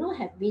you do not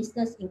have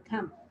business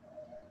income,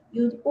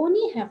 you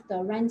only have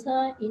the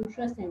rental,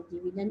 interest, and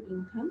dividend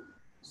income,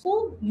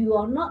 so you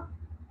are not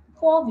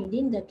fall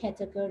within the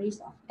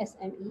categories of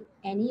SME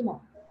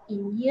anymore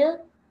in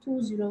year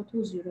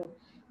 2020,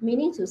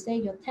 meaning to say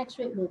your tax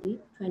rate will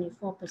be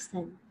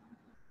 24%.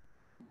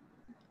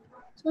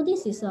 So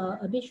this is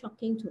a bit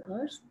shocking to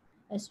us,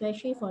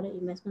 especially for the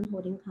investment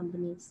holding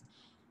companies.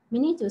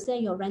 Meaning to say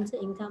your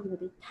rental income will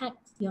be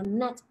taxed, your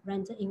net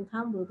rental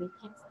income will be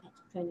taxed at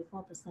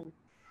 24%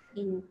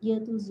 in year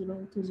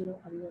 2020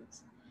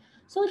 onwards.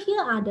 So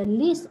here are the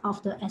list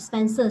of the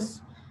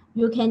expenses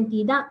you can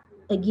deduct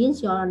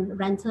against your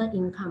rental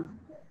income.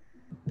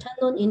 Term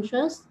loan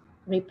interest,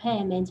 repair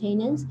and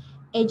maintenance,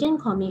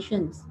 agent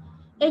commissions.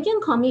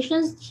 Agent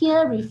commissions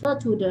here refer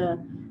to the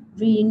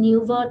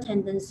renewal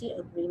tendency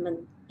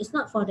agreement. It's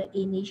not for the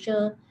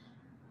initial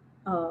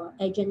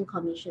agent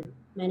commission.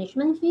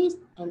 Management fees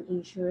and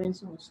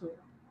insurance also.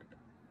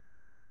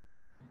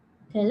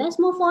 Okay, let's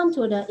move on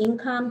to the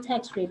income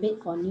tax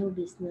rebate for new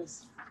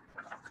business.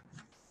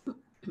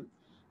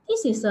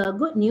 This is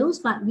good news,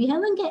 but we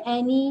haven't get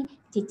any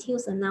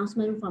details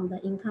announcement from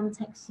the income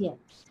tax yet.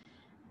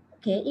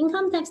 Okay,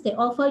 income tax, they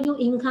offer you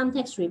income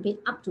tax rebate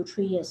up to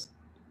 3 years.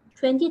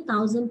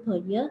 20,000 per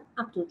year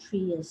up to 3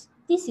 years.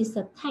 This is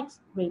a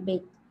tax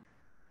rebate.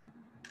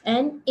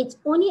 And it's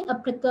only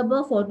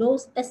applicable for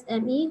those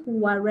SME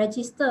who are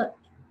registered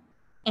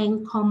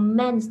and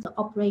commence the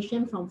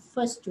operation from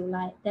 1st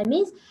July. That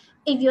means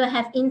if you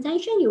have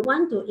intention, you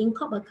want to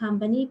incorporate a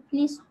company,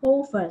 please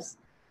hold first.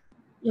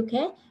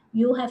 Okay,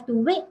 you have to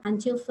wait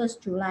until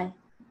 1st July.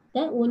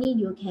 Then only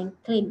you can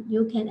claim,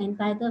 you can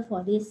entitle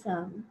for this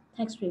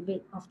tax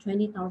rebate of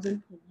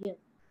 20,000 per year.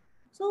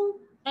 So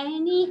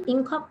any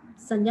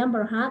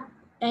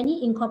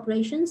any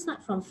incorporation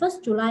start from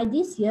 1st July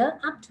this year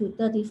up to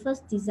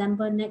 31st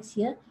December next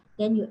year,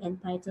 then you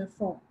entitle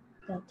for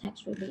the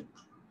tax rebate.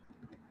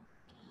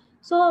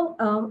 So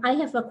I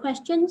have a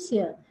question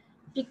here.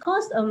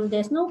 Because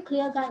there's no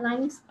clear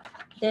guidelines,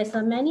 there's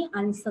many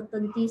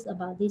uncertainties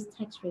about this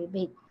tax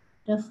rebate.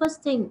 The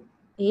first thing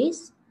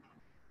is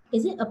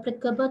it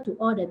applicable to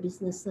all the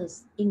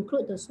businesses,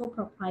 include the sole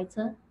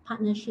proprietor,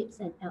 partnerships,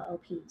 and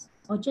LLPs,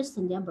 or just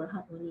Sdn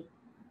Bhd only?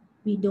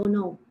 We don't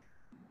know.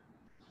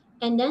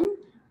 And then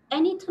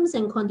any terms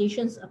and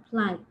conditions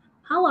apply.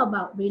 How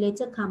about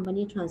related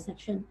company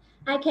transaction?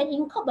 I can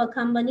incorporate a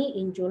company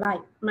in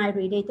July, my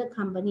related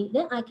company,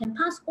 then I can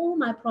pass all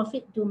my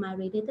profit to my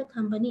related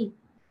company.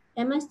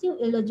 Am I still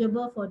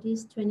eligible for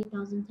this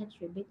 20,000 tax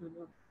rebate or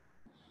not?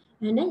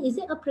 And then is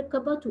it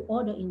applicable to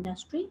all the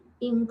industry,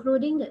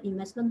 including the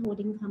investment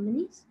holding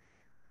companies?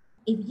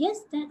 If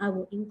yes, then I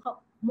will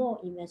incorporate more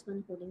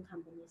investment holding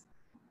companies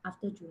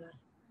after July.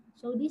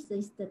 So this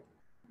is the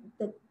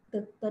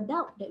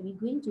doubt that we're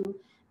going to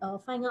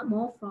find out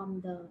more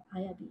from the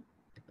IRB.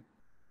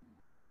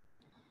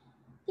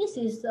 This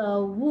is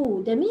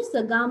woo. That means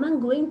the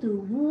government going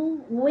to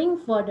wooing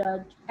for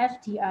the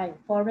FTI,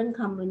 foreign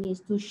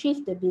companies, to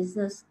shift the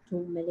business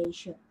to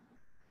Malaysia.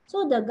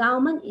 So the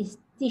government is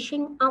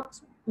dishing out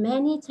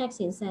many tax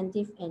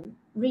incentives and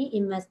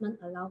reinvestment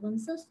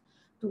allowances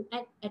to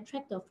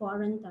attract the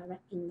foreign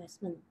direct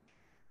investment.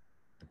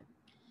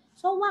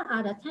 So what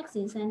are the tax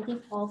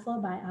incentives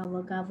offered by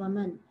our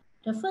government?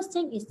 The first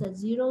thing is the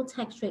zero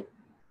tax rate.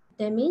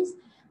 That means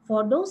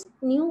For those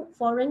new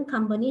foreign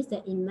companies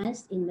that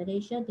invest in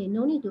Malaysia, they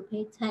no need to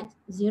pay tax,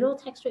 zero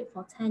tax rate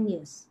for 10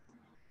 years.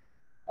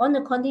 On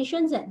the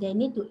conditions that they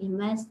need to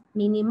invest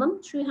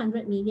minimum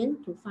 300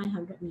 million to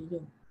 500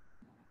 million,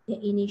 the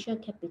initial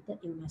capital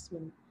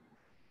investment.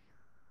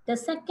 The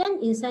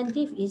second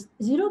incentive is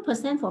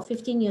 0% for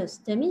 15 years.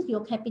 That means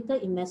your capital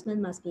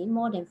investment must be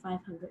more than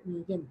 500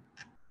 million.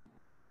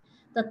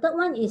 The third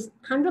one is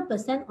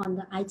 100% on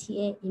the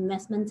ITA,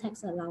 investment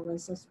tax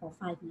allowances for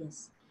 5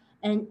 years.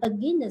 And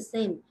again, the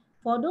same.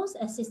 For those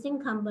existing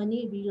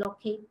company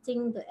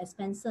relocating the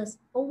expenses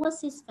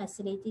overseas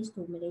facilities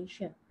to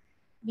Malaysia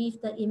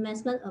with the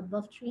investment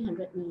above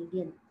 300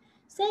 million.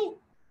 Say,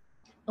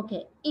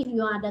 okay, if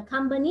you are the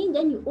company,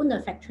 then you own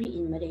a factory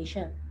in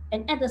Malaysia.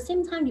 And at the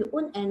same time, you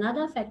own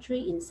another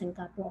factory in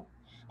Singapore.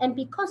 And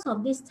because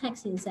of this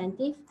tax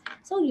incentive,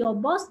 so your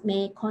boss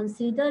may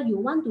consider you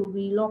want to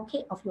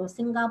relocate of your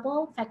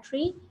Singapore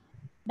factory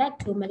back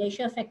to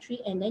Malaysia factory,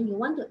 and then you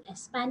want to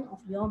expand of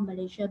your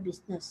Malaysia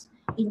business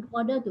in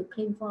order to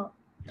claim for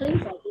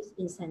this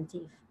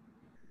incentive,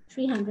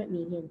 300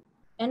 million.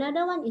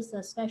 Another one is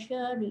a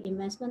special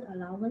reinvestment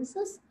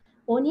allowances,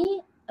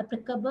 only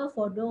applicable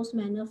for those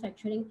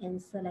manufacturing and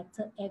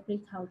selected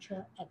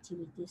agriculture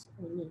activities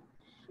only.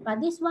 But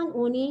this one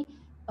only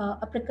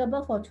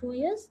applicable for 2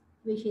 years,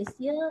 which is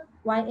year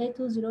YA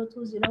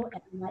 2020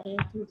 and YA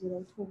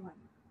 2021.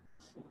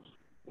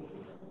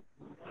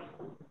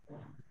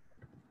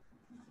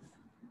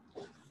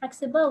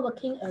 Flexible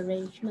working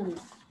arrangement.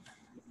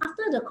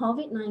 After the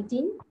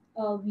COVID-19,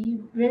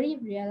 we really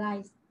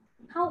realized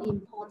how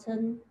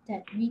important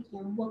that we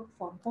can work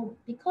from home,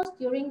 because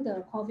during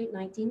the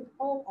COVID-19,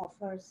 all of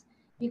us,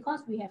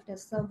 because we have the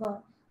server,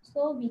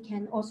 so we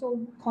can also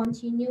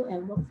continue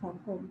and work from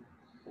home.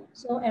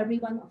 So every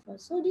one of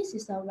us. So this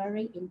is a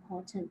very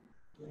important.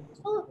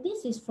 So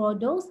this is for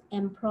those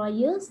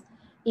employers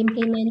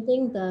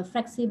implementing the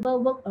flexible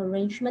work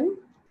arrangement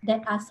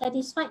that are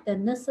satisfied the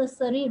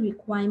necessary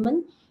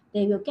requirement,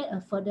 they will get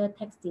a further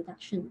tax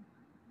deduction.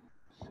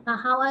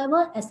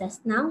 However, as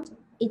now,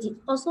 it is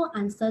also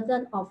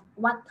uncertain of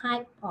what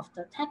type of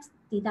the tax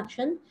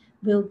deduction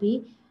will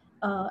be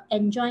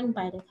enjoyed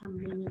by the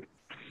company.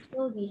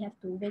 So we have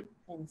to wait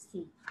and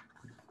see.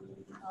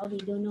 We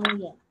don't know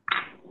yet.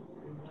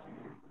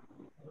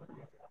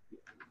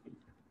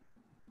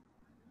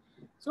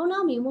 So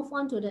now we move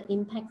on to the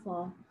impact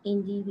for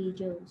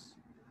individuals.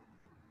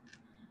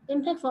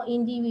 Impact for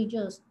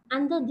individuals.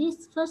 Under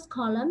this first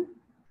column,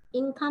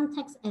 income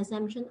tax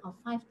exemption of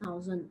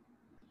 5,000.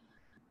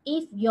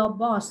 If your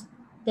boss,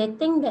 they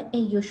think that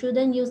you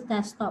shouldn't use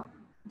desktop,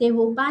 they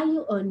will buy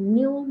you a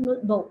new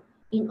notebook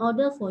in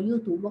order for you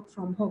to work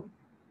from home.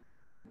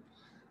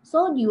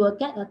 So you will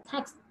get a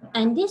tax,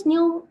 and this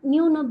new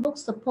notebook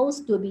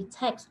supposed to be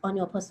taxed on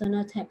your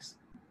personal tax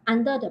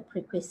under the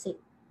prerequisite.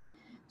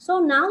 So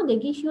now they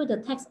give you the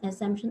tax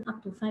exemption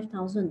up to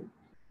 5,000.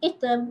 If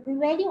the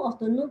value of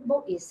the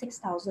notebook is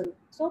 6,000,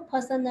 so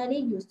personally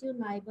you still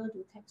liable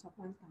to tax of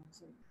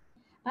 1,000.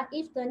 But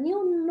if the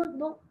new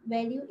notebook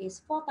value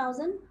is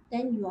 4,000,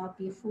 then you are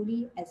be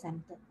fully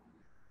exempted.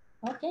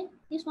 Okay,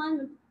 this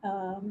one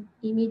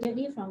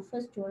immediately from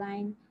 1st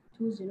July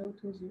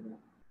 2020.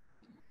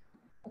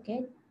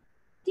 Okay,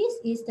 this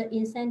is the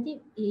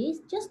incentive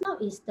is, just now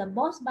is the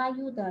boss buy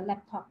you the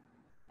laptop,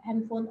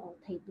 handphone or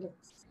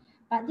tablets.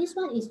 But this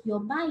one is you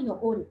buy your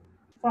own,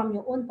 from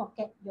your own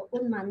pocket, your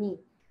own money,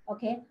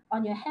 okay,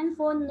 on your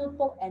handphone,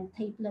 notebook, and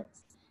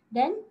tablets.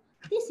 Then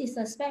this is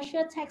a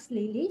special tax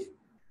relief,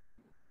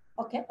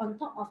 okay, on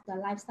top of the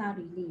lifestyle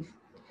relief.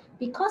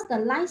 Because the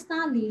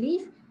lifestyle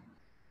relief,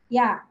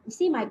 yeah, you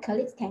see my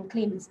colleagues can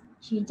claim,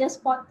 she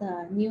just bought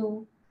the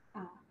new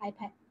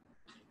iPad.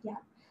 Yeah.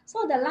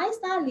 So the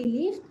lifestyle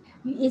relief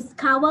is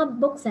cover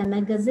books and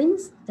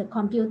magazines, the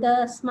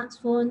computer,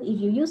 smartphone,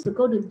 if you used to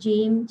go to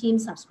gym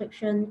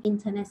subscription,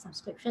 internet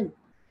subscription.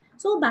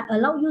 So, but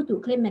allow you to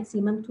claim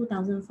maximum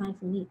 2,500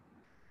 only.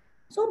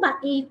 So, but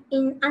if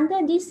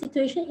under this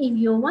situation, if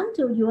you want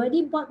to, you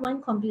already bought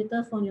one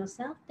computer for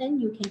yourself, then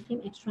you can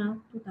claim extra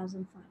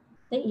 2,500.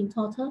 Then in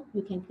total,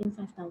 you can claim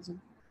 5,000.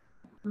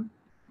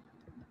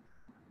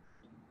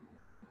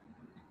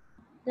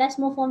 Let's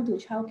move on to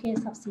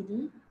childcare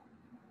subsidy.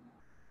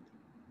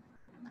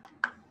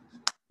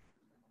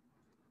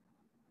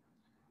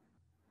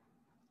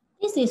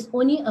 This is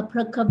only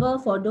applicable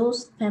for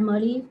those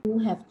families who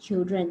have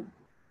children.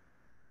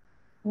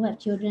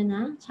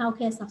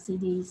 Childcare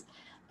subsidies.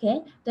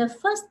 Okay, the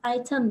first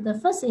item, the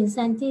first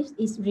incentive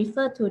is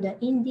referred to the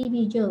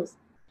individuals.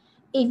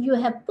 If you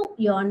have booked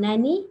your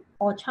nanny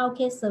or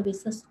childcare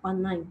services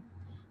online,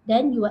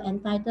 then you are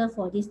entitled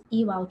for this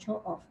e-voucher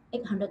of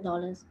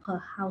 $800 per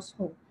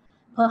household.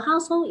 Per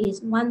household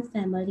is one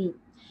family.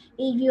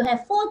 If you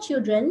have 4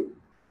 children,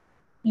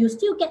 you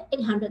still get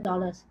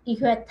 $800. If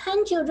you have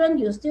 10 children,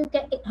 you still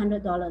get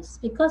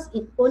 $800 because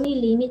it only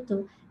limit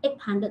to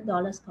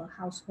 $800 per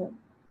household.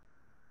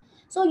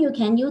 So you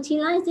can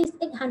utilize this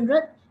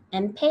 800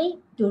 and pay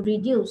to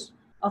reduce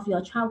of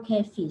your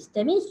childcare fees.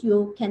 That means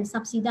you can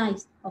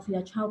subsidize of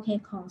your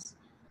childcare costs.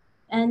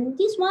 And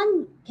this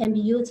one can be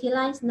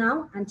utilized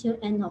now until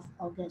end of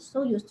August.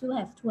 So you still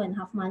have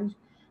 2.5 months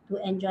to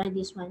enjoy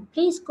this one.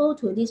 Please go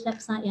to this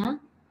website, yeah?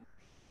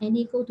 And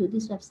you go to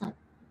this website,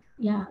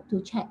 yeah, to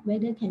check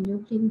whether can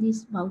you claim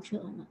this voucher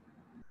or not.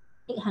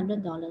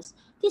 $800.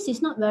 This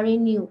is not very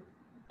new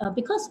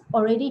because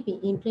already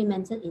been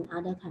implemented in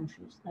other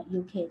countries like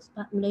UK,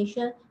 but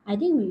Malaysia, I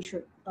think we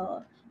should,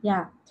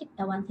 yeah, take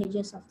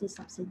advantages of these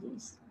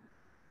subsidies.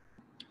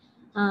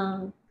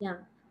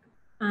 Yeah,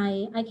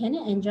 I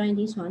cannot enjoy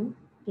this one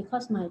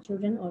because my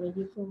children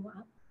already grow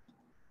up.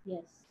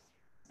 Yes.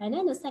 And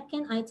then the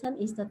second item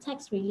is the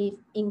tax relief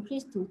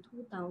increased to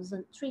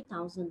 2,000,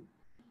 3,000.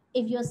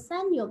 If you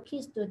send your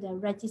kids to the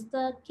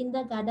registered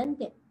kindergarten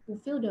that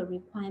fulfill the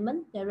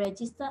requirement, they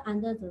register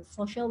under the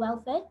social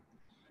welfare,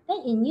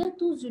 then in year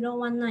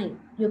 2019,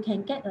 you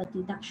can get a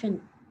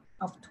deduction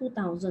of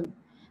 2,000.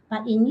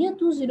 But in year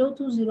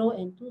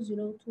 2020 and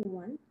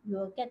 2021, you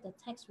will get the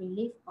tax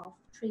relief of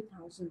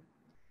 3,000.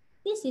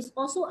 This is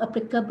also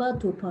applicable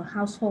to per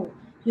household.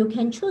 You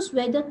can choose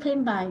whether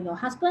claimed by your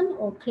husband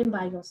or claimed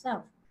by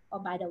yourself or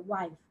by the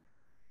wife.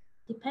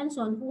 Depends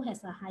on who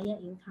has a higher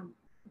income.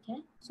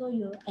 Okay, so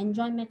you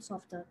enjoy max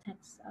of the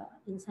tax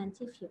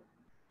incentive here.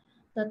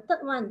 The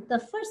third one, the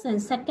first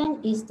and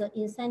second is the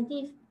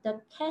incentive, the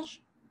cash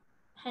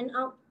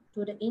handout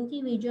to the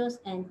individuals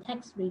and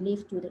tax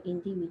relief to the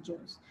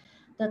individuals.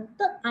 The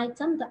third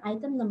item, the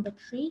item number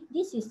 3,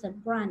 this is a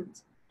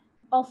grant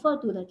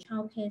offered to the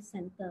childcare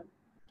center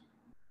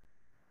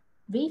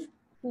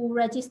who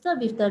register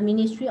with the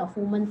Ministry of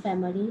Women,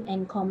 Family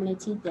and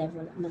Community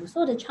Development.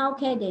 So the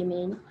childcare, they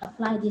may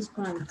apply this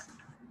grant.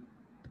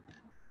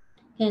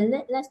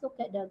 Okay, let's look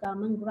at the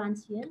government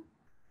grants here.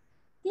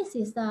 This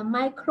is the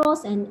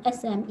micros and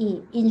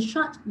SME. In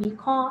short, we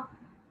call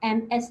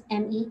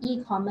MSME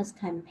e-commerce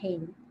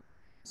campaign.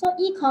 So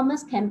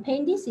e-commerce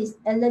campaign, this is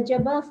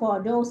eligible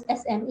for those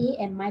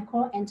SME and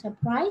micro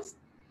enterprise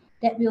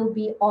that will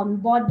be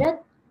onboarded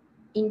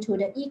into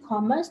the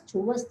e-commerce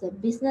towards the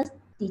business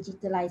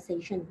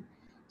digitalization.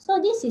 So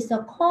this is a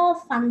call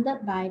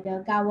funded by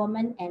the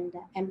government and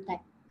the MTech.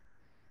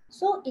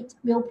 So it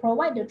will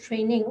provide the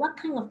training. What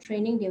kind of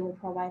training they will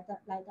provide?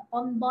 Like the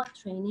onboard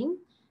training,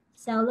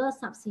 seller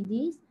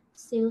subsidies,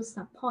 sales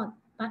support.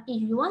 But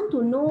if you want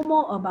to know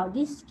more about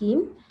this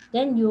scheme,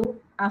 then you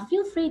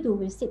feel free to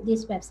visit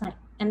this website,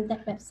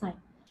 MTech website.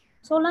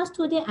 So last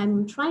 2 days,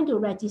 I'm trying to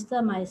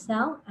register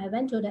myself. I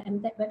went to the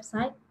MTech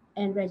website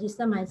and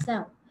register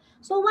myself.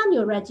 So when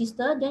you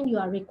register, then you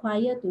are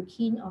required to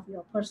key in of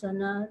your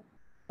personal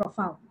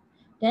profile,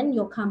 then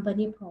your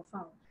company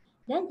profile.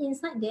 Then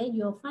inside there,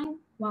 you'll find,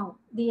 wow,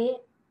 they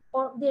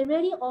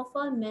really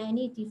offer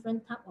many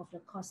different type of the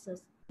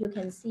courses. You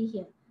can see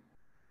here,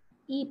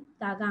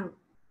 e-dagang,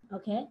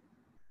 okay?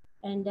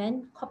 And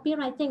then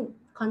copywriting,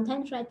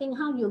 content writing,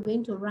 how you're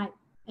going to write.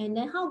 And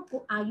then how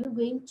are you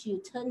going to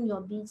turn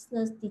your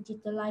business,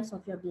 digitalize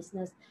of your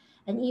business?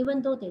 And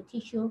even though they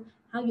teach you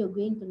how you're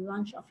going to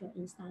launch of your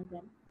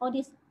Instagram, all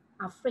these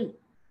are free.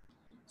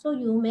 So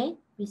you may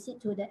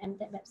visit to the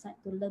MTech website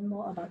to learn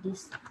more about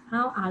this.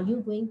 How are you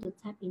going to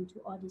tap into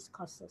all these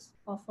courses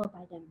offered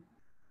by them?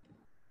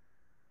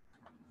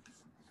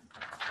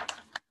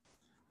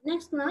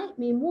 Next slide,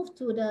 we move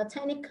to the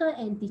technical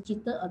and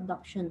digital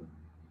adoption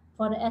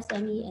for the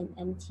SME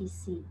and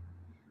MTC.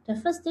 The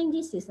first thing,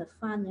 this is a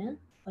fund, yeah?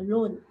 A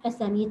loan,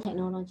 SME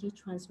Technology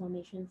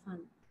Transformation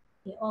Fund.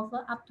 They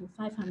offer up to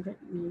 500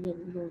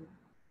 million loan.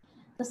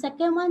 The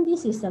second one,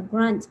 this is a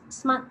grant,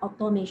 Smart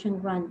Automation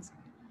Grant.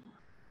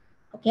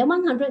 Okay,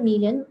 100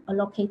 million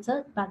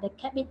allocated, but they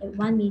kept it at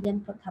 1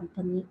 million per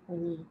company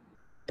only.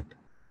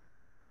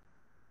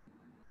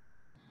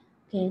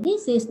 Okay,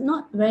 this is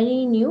not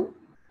very new.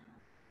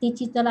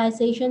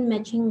 Digitalization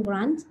matching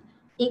grant.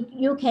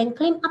 You can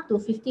claim up to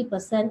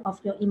 50%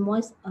 of your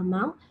invoice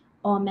amount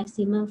or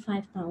maximum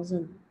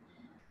 5,000.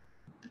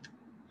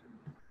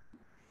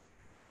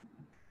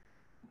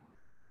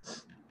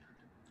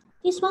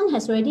 This one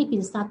has already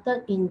been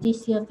started in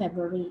this year,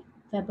 February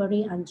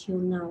until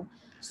now.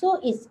 So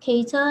it's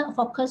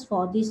focused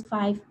for these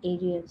 5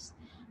 areas.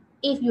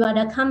 If you are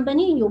the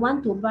company, you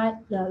want to buy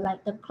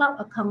the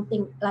cloud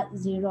accounting like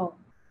Xero,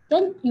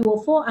 then you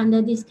will fall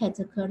under this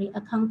category,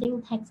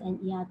 accounting, tax, and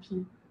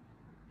ERP.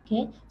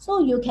 Okay, so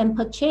you can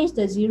purchase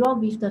the Xero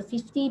with the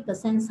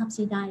 50%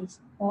 subsidized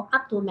or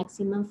up to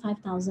maximum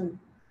 5,000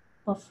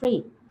 for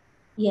free.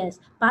 Yes,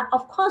 but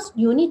of course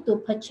you need to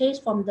purchase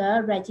from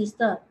the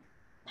register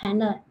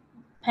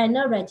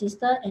panel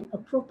registered and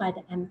approved by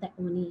the MTech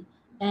only.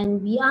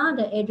 And we are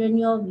the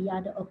AdrianYeo, we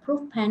are the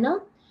approved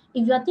panel.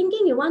 If you are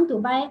thinking you want to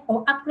buy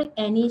or upgrade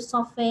any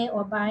software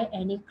or buy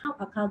any cloud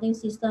accounting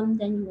system,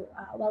 then you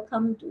are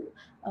welcome to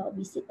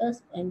visit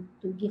us and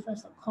to give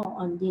us a call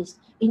on this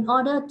in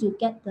order to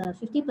get the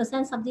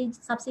 50%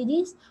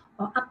 subsidies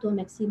or up to a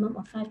maximum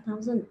of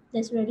 5,000.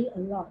 That's really a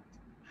lot.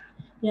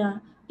 Yeah.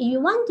 If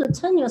you want to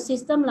turn your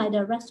system like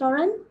the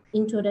restaurant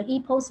into the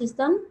e-post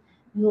system,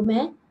 you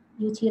may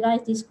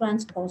utilize these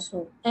grants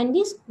also. And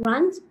these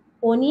grants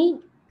only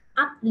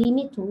up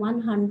limit to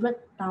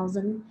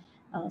 100,000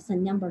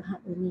 Senyum Berhad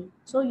only.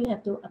 So you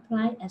have to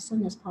apply as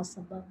soon as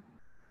possible.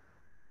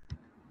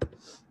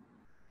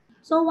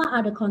 So what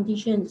are the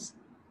conditions?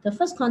 The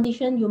first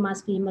condition, you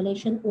must be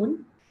Malaysian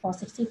owned for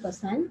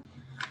 60%.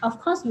 Of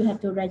course, you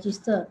have to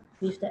register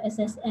with the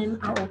SSM,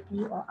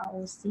 ROP or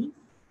ROC.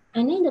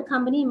 And then the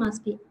company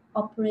must be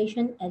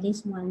operation at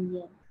least 1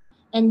 year.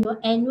 And your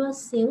annual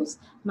sales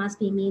must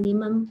be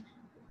minimum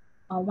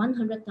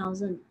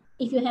 100,000.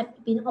 If you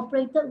have been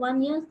operated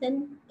 1 year,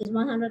 then it's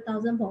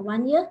 100,000 for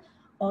 1 year,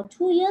 or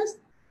 2 years,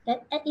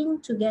 that add in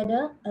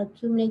together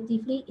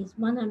cumulatively is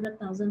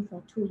 100,000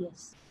 for 2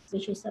 years,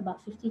 which is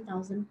about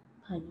 50,000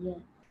 per year.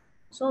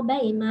 So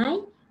bear in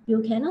mind,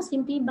 you cannot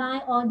simply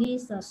buy all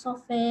these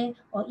software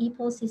or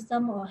EPO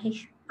system or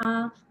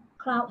HR,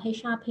 cloud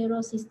HR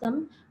payroll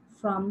system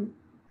from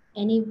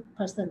any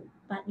person,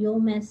 but you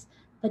must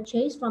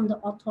purchase from the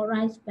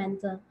authorized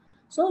vendor.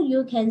 So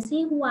you can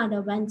see who are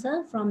the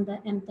vendor from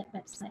the MTech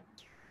website.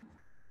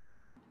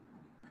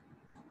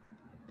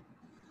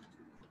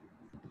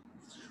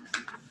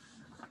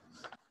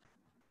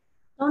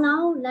 So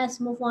now let's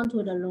move on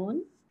to the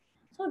loan.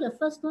 So the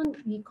first loan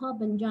we call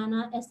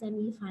PENJANA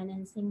SME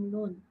Financing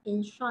Loan.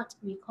 In short,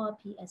 we call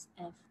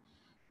PSF.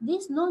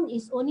 This loan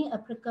is only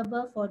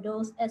applicable for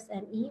those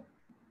SME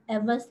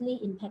adversely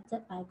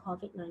impacted by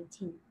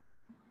COVID-19.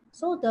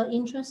 So the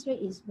interest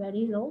rate is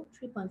very low,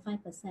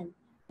 3.5%.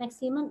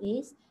 Maximum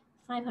is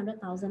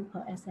 500,000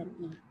 per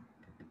SME.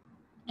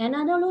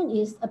 Another loan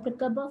is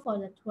applicable for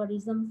the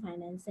tourism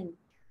financing.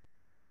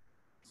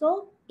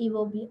 So it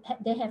will be,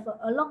 they have an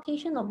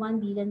allocation of 1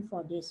 billion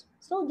for this.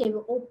 So they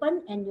will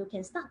open and you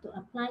can start to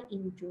apply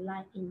in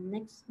July. In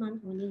next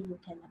month only you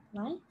can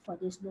apply for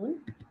this loan.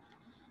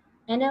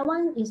 Another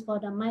one is for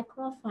the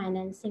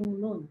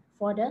microfinancing loan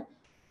for the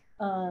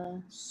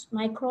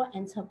micro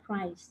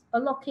enterprise.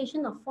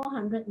 Allocation of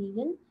 400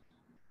 million.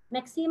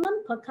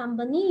 Maximum per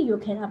company you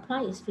can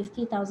apply is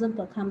 50,000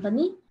 per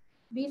company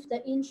with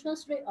the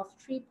interest rate of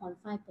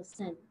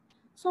 3.5%.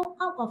 So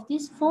out of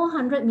this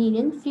 400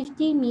 million,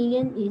 50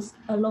 million is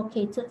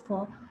allocated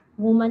for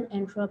women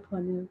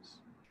entrepreneurs.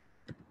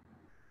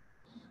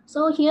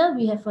 So here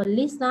we have a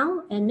list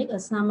down and make a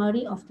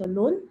summary of the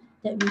loan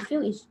that we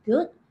feel is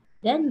good.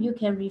 Then you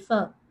can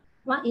refer.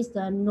 What is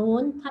the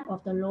known type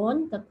of the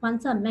loan, the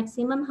quantum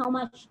maximum, how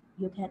much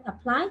you can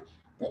apply,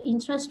 the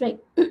interest rate.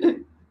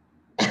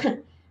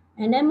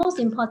 And then most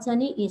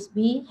importantly is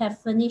we have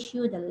furnished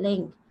you the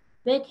link.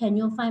 Where can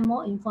you find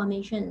more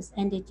information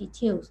and the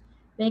details?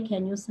 Where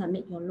can you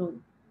submit your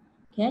loan?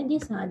 Okay,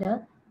 these are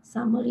the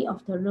summary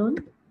of the loan.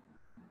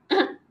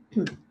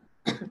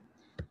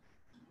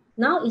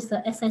 Now is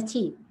the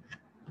SST.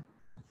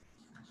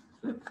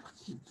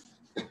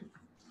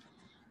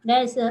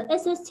 There is a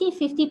SST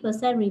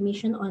 50%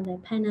 remission on the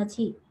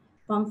penalty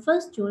from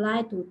 1st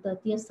July to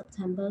 30th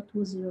September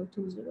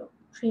 2020.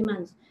 3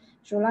 months,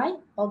 July,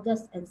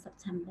 August, and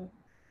September.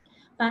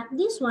 But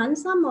this one,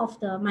 some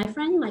of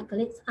my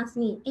colleagues asked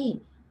me, hey,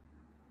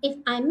 if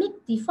I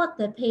make default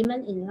the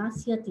payment in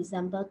last year,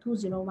 December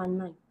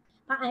 2019,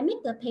 but I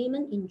make the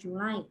payment in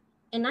July,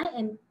 and I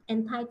am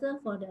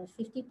entitled for the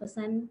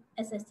 50%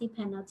 SST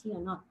penalty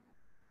or not,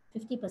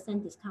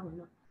 50% discount or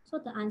not? So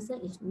the answer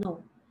is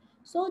no.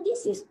 So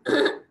this is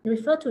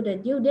refer to the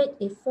due date.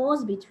 It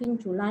falls between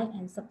July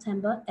and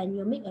September, and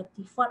you make a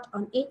default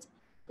on it,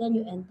 then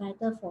you're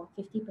entitled for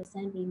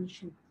 50%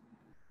 remission.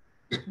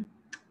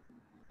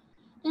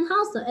 And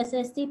how's the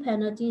SST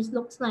penalties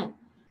looks like?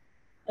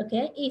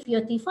 Okay, if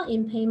you default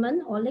in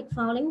payment or late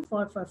filing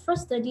for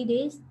first 30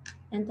 days,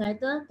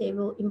 entitled, they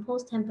will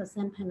impose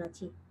 10%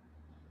 penalty.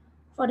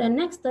 For the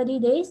next 30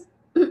 days,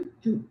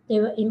 they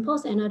will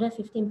impose another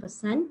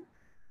 15%.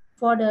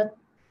 For the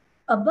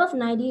above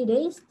 90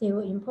 days, they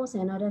will impose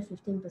another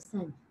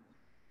 15%.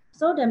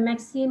 So the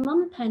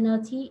maximum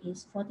penalty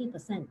is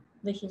 40%,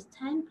 which is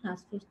 10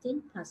 plus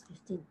 15 plus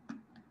 15.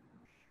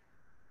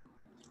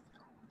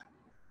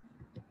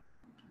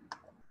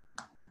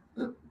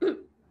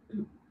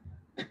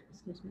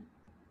 Excuse me.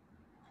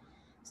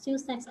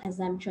 Sales tax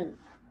exemption.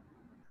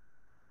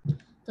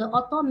 The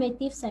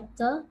automotive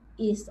sector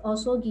is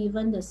also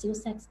given the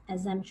sales tax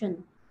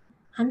exemption,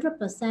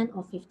 100%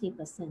 or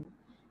 50%.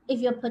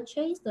 If you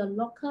purchase the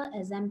local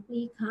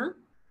assembly car,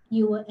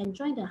 you will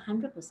enjoy the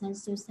 100%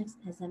 sales tax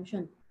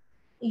exemption.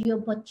 If you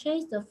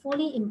purchase the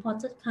fully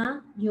imported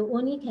car, you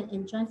only can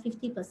enjoy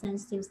 50%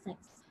 sales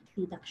tax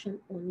deduction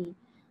only.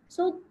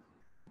 So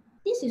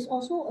this is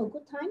also a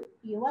good time.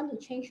 You want to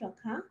change your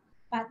car,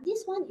 but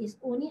this one is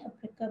only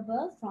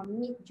applicable from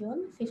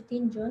mid-June,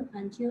 15 June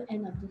until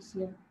end of this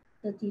year,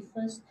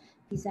 31st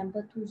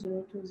December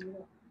 2020.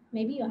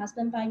 Maybe your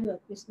husband buy you a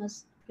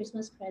Christmas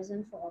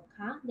present for a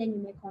car, then you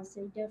may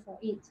consider for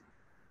it.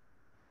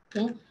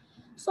 Okay,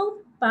 so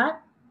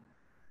but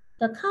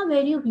the car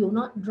value will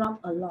not drop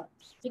a lot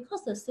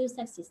because the sales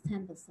tax is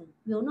 10%,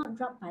 will not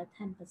drop by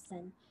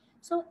 10%.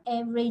 So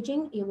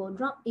averaging, it will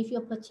drop. If you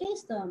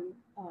purchase the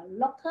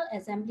local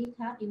assembly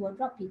car, it will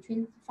drop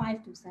between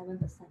 5 to 7%.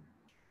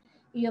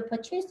 If you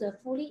purchase the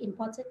fully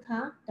imported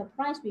car, the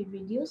price will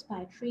reduce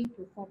by 3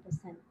 to 4%.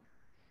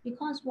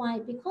 Because why?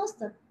 Because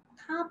the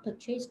car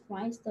purchase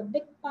price, the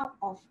big part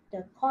of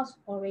the cost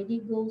already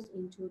goes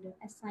into the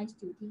excise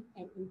duty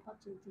and import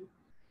duty.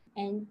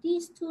 And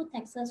these two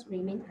taxes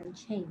remain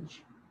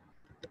unchanged.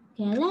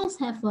 Okay, let's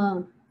have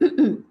a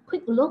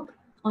quick look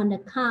on the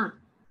car.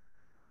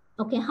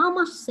 Okay, how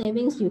much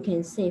savings you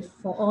can save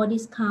for all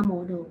these car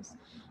models?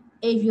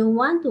 If you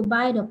want to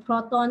buy the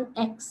Proton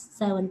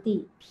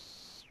X70,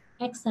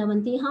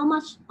 how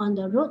much on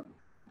the road?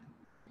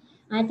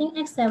 I think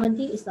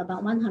X70 is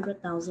about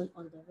 100,000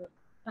 on the road,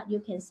 but you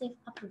can save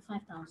up to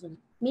 5,000,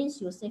 means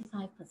you save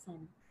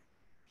 5%.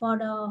 For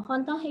the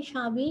Honda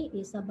HR-V,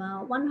 it's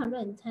about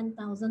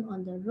 110,000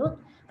 on the road,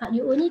 but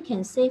you only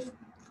can save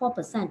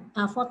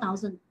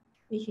 4,000,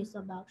 which is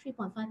about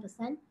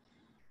 3.5%.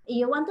 If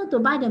you wanted to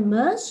buy the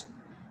Merc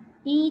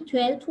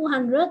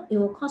E200, it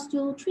will cost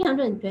you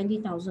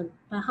 320,000.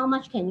 But how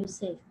much can you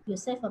save? You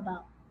save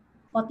about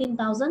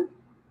 14,000,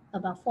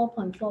 about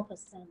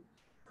 4.4%.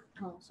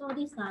 So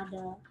these are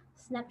the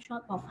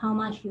snapshot of how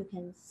much you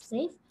can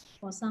save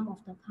for some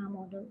of the car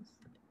models.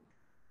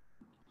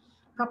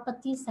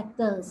 Property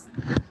sectors.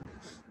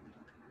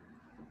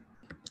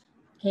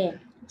 Okay,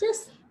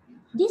 this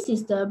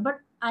is the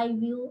bird's eye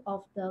view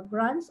of the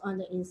grants on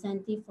the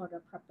incentive for the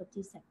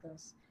property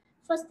sectors.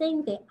 First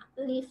thing, they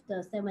uplift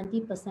the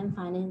 70%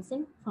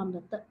 financing from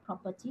the third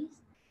properties.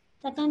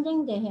 Second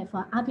thing, they have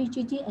a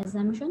RBGT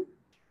exemption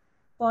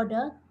for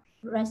the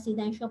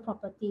residential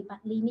property, but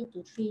limit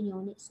to 3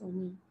 units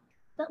only.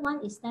 Third one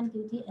is stamp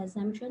duty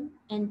exemption,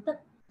 and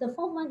the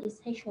fourth one is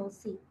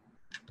HOC.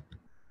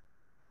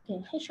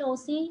 Okay,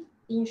 HOC,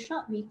 in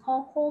short, we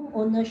call Home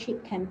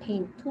Ownership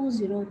Campaign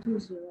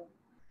 2020.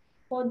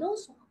 For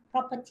those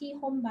property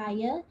home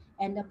buyer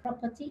and the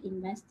property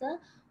investor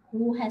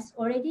who has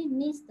already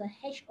missed the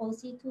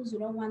HOC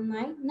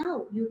 2019,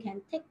 now you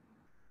can take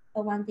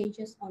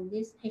advantages on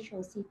this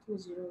HOC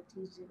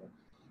 2020.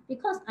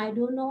 Because I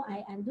don't know,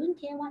 I don't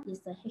care what is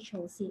the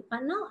HOC,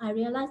 but now I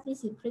realize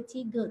this is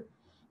pretty good.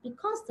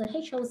 Because the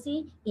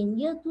HOC in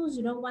year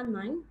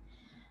 2019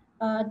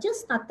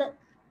 just started,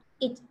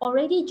 it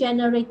already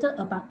generated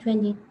about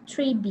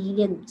 23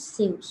 billion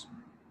sales.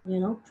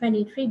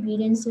 23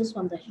 billion sales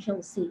from the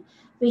HOC,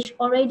 which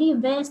already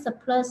very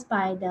surpassed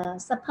by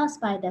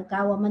the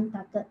government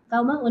target.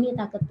 Government only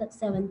targeted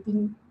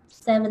 17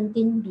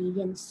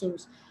 billion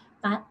sales,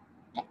 but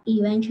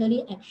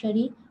eventually,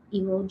 actually,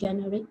 it will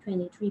generate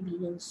 23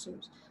 billion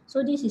sales.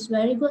 So this is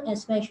very good,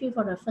 especially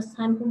for the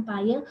first-time home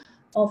buyer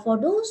or for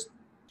those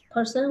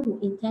person who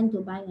intend to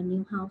buy a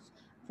new house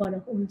for the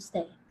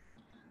homestay.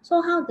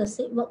 So how does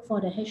it work for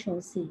the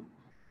HOC?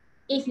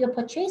 If you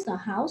purchase a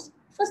house,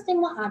 first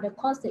thing, what are the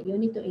costs that you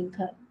need to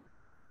incur?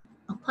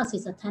 Of course,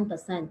 it's a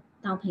 10%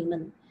 down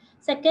payment.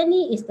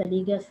 Secondly is the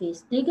legal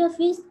fees. Legal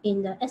fees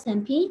in the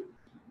SMP.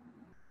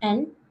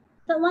 And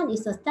third one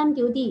is the stamp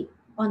duty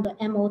on the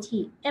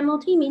MOT.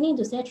 MOT meaning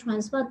to say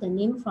transfer the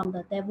name from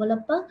the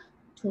developer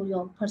to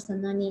your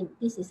personal name.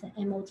 This is a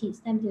MOT,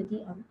 stamp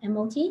duty on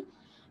MOT.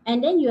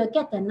 And then you will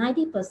get the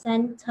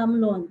 90%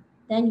 term loan.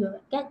 Then you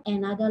will get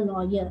another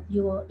lawyer.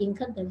 You will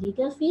incur the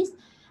legal fees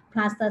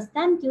plus the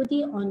stamp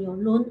duty on your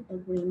loan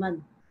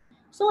agreement.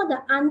 So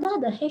under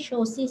the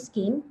HOC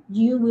scheme,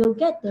 you will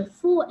get the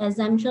full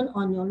exemption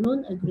on your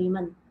loan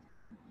agreement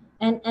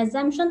and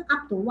exemption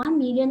up to 1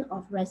 million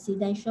of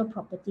residential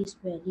properties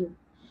value.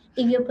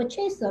 If you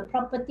purchase a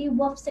property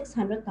worth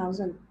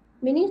 600,000,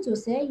 meaning to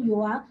say you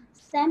are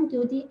stamp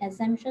duty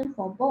exemption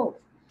for both,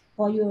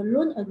 for your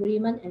loan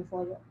agreement and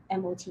for your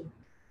MOT.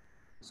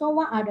 So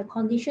what are the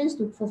conditions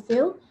to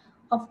fulfill?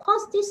 Of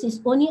course, this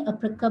is only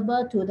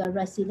applicable to the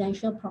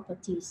residential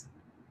properties,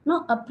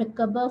 not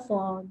applicable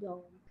for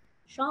your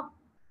shop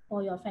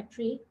or your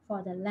factory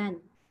for the land.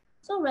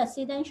 So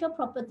residential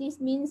properties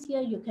means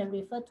here you can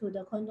refer to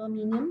the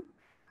condominium,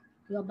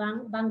 your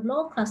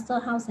bungalow, cluster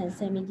house, and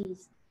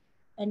semi-detached,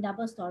 and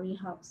double-story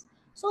house.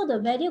 So the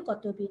value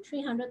got to be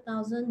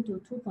 300,000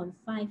 to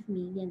 2.5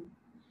 million.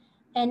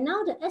 And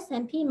now the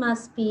SMP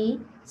must be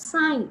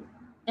signed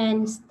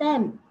and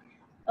stamped,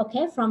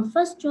 okay, from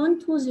 1st June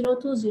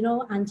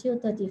 2020 until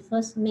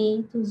 31st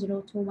May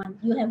 2021.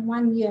 You have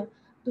 1 year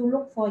to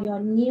look for your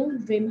new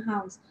dream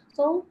house.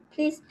 So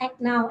please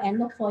act now and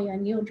look for your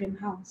new dream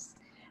house.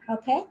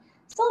 Okay,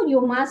 so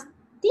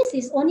this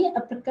is only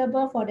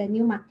applicable for the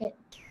new market.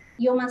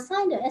 You must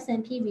sign the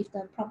SMP with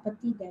the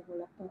property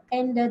developer,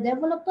 and the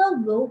developer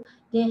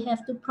they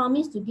have to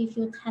promise to give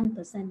you 10%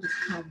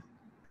 discount.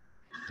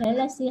 Okay,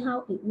 let's see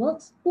how it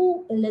works.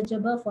 Who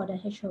eligible for the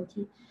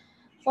HOT?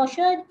 For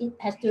sure, it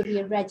has to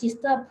be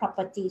registered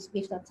properties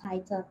with the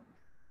title.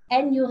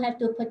 And you have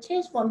to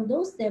purchase from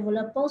those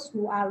developers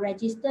who are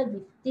registered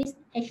with this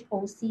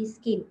HOC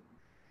scheme.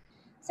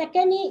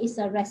 Secondly is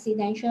a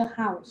residential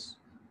house.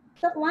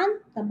 Third one,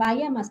 the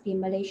buyer must be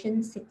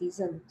Malaysian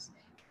citizens.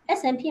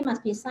 SMP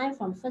must be signed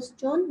from 1st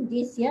June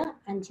this year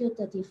until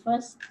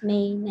 31st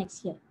May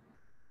next year.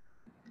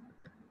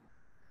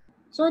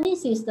 So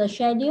this is the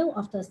schedule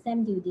of the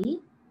stamp duty,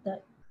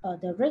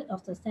 the rate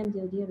of the stamp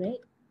duty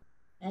rate.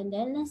 And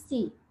then let's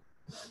see.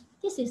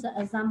 This is an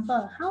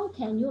example. How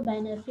can you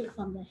benefit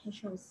from the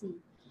HOC?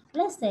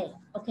 let's say,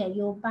 okay,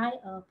 you buy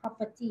a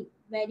property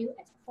value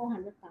at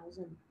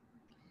 400,000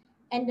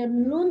 and the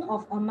loan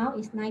of amount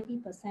is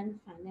 90%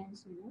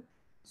 finance, you know.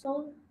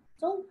 So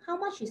how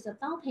much is the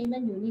down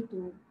payment you need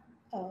to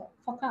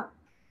fork out?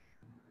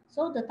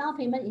 So the down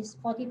payment is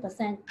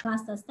 40%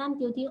 plus the stamp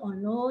duty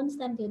on loan,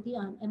 stamp duty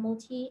on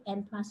MOT,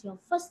 and plus your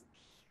first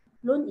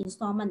loan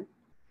installment.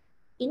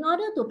 In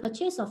order to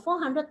purchase a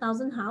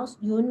 400,000 house,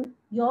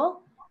 your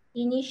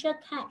initial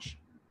cash,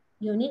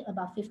 you need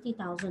about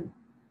 50,000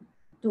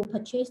 to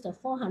purchase the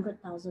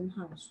 400,000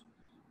 house.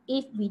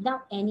 If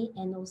without any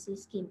NOC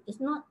scheme, it's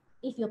not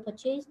if you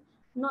purchase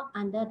not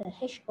under the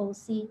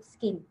HOC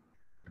scheme.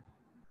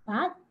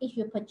 But if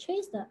you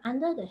purchase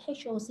under the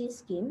HOC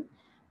scheme,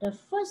 the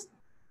first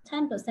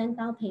 10%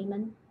 down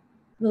payment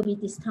will be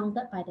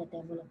discounted by the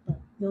developer.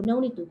 You no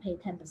need to pay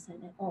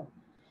 10% at all.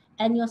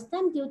 And your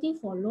stamp duty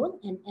for loan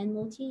and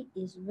MOT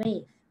is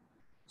waived.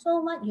 So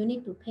what you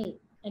need to pay?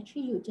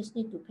 Actually, you just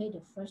need to pay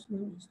the first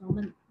loan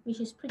installment, which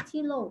is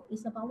pretty low.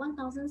 It's about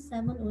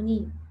 1,700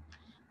 only.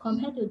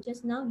 Compared to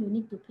just now, you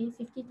need to pay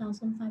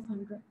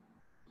 50,500.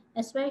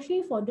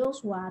 Especially for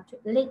those who are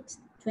late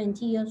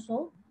 20 years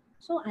old.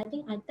 So I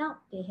doubt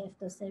they have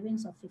the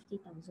savings of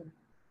 50,000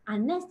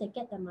 unless they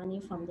get the money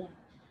from their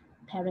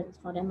parents,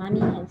 for the mommy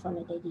and from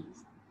the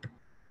daddies.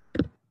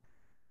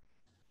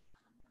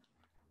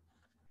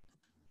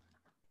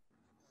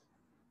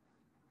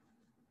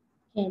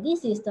 Okay,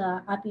 this is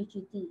the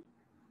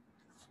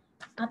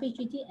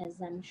RPGT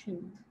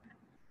exemption.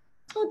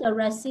 So the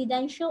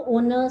residential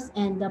owners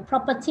and the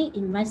property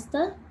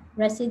investor,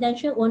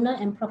 residential owner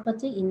and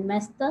property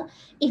investor,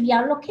 if you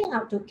are looking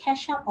out to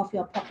cash out of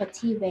your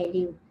property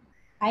value,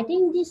 I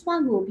think this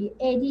one will be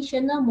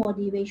additional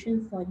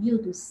motivation for you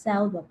to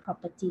sell your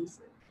properties.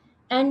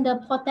 And the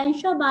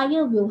potential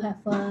buyer will have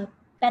a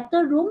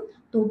better room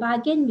to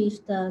bargain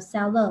with the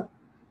seller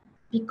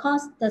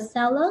because the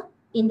seller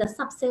in the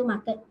sub-sale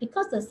market,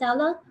 because the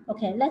seller,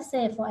 okay, let's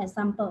say for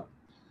example,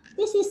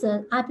 this is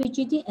an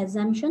RPGT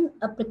exemption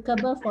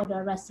applicable for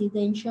the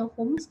residential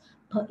homes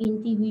per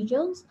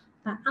individuals,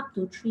 but up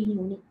to 3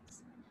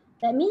 units.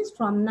 That means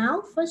from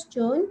now, 1st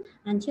June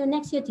until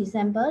next year,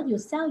 December, you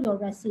sell your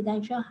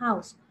residential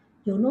house.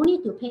 You no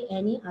need to pay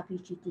any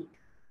RPGT.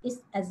 It's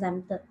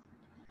exempted.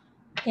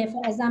 Okay,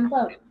 for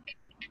example,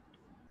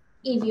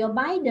 if you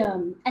buy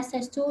the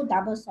SS2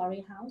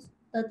 double-story house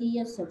 30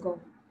 years ago,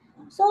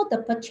 so the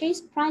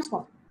purchase price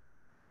of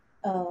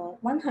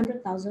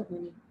 100,000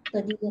 only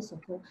 30 years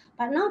ago.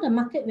 But now the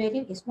market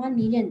value is 1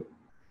 million.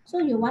 So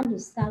you want to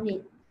sell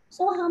it.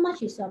 So how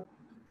much is your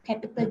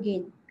capital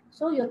gain?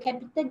 So your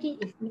capital gain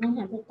is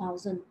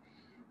 900,000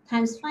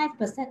 times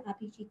 5%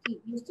 RPGT.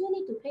 You still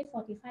need to pay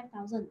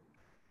 45,000.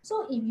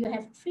 So if you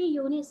have 3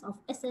 units of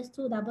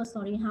SS2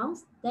 double-story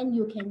house, then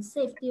you can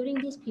save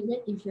during this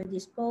period, if you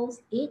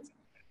dispose it,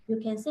 you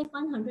can save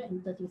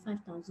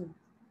 135,000.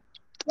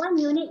 1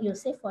 unit, you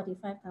save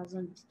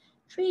 45,000.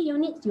 3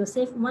 units, you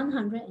save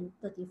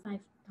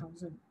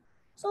 135,000.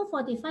 So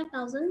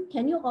 45,000,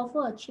 can you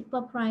offer a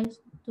cheaper price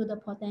to the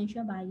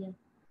potential buyer?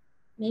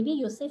 Maybe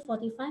you save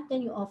 45,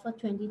 then you offer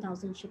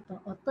 20,000 cheaper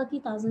or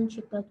 30,000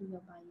 cheaper to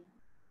your buyer.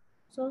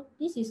 So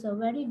this is a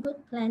very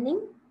good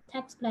planning,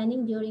 tax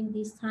planning during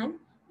this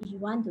time if you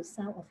want to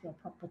sell of your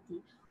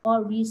property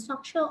or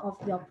restructure of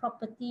your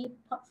property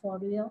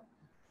portfolio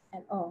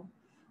at all.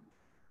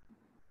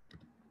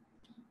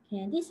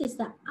 Okay, this is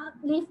the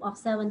uplift of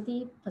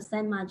 70%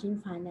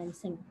 margin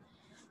financing.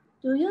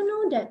 Do you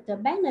know that the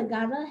Bank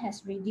Negara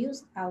has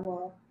reduced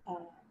our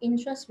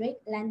interest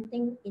rate,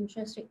 lending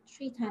interest rate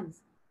 3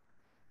 times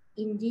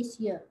in this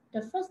year?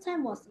 The first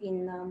time was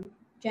in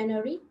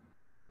January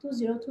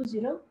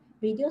 2020,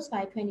 reduced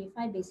by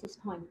 25 basis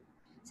point.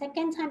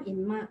 Second time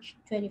in March,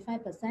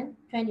 25%,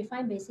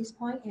 25 basis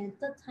point, and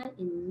third time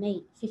in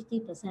May,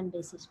 50%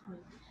 basis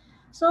point.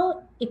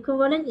 So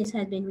equivalent has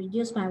been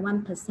reduced by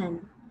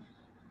 1%.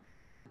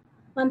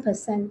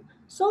 1%.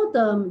 So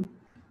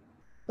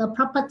the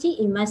property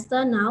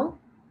investor now,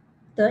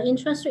 the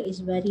interest rate is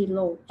very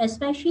low,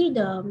 especially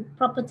the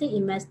property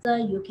investor.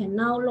 You can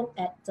now look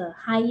at the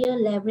higher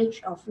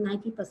leverage of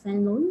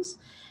 90% loans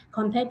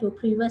compared to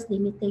previous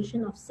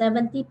limitation of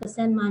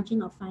 70%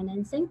 margin of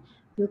financing.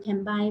 You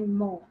can buy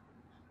more.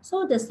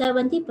 So the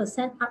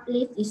 70%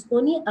 uplift is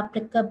only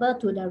applicable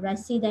to the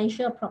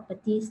residential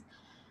properties,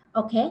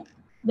 okay,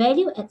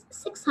 value at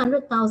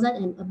 600,000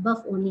 and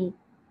above only.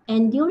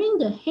 And during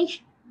the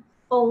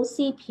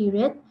HOC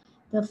period,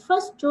 the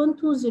 1st June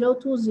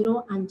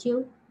 2020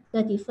 until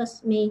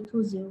 31st May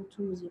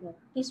 2020.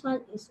 This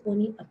one is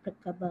only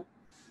applicable.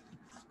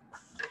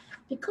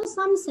 Because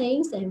some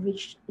sayings and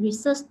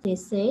research, they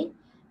say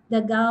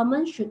the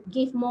government should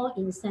give more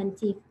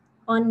incentive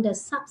on the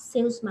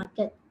sub-sales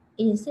market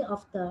instead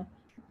of the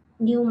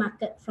new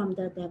market from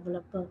the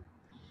developer.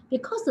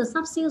 Because the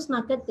sub-sales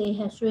market, they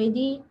have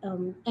already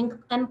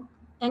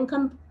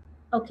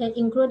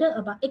included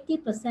about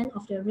 80%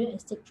 of the real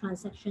estate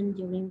transaction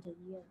during the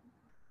year.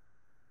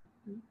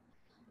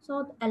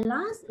 So at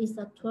last is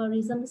the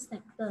tourism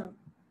sector.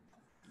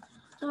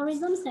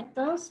 Tourism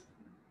sectors,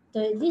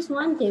 This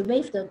one, they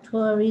waive the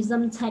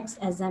tourism tax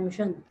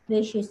exemption,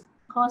 which is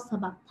cost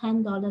about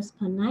 $10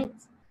 per night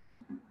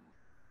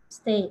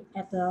stay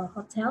at the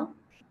hotel.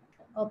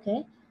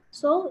 Okay,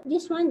 so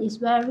this one is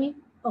very,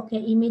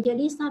 okay,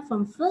 immediately start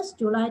from 1st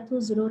July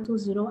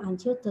 2020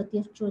 until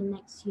 30th June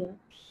next year.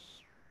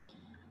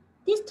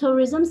 These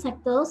tourism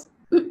sectors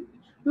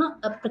not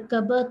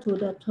applicable to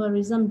the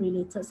tourism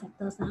related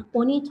sectors,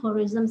 only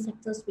tourism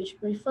sectors which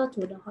refer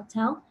to the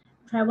hotel,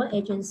 travel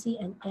agency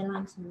and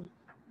airlines only.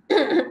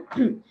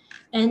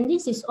 And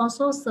this is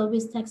also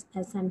service tax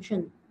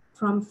exemption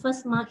from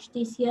 1st March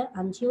this year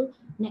until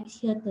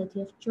next year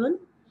 30th June.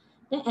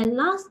 Then at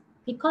last,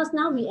 because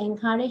now we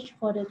encourage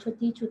for the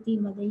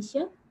cuti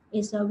Malaysia,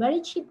 it's a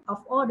very cheap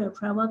of all the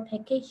travel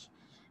package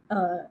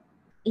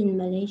in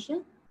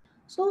Malaysia.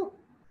 So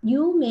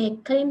you may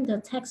claim the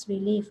tax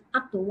relief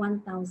up to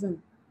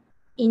 1,000.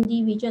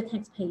 Individual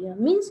taxpayer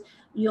means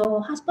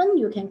your husband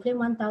you can claim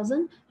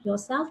 1,000,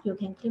 yourself you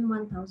can claim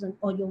 1,000,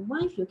 or your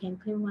wife you can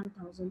claim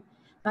 1,000.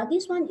 But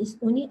this one is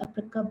only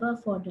applicable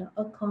for the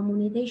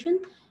accommodation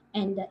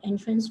and the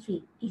entrance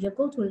fee. If you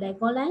go to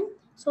Legoland,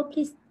 so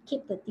please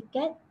keep the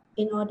ticket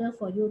in order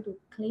for you to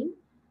claim.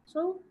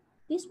 So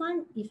this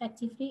one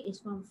effectively is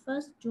from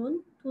 1st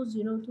June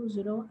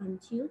 2020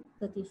 until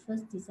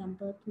 31st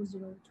December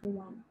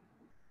 2021.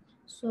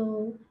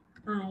 So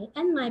I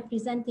end my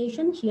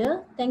presentation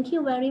here. Thank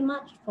you very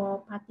much for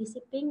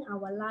participating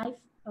our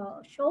live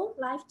show,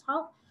 live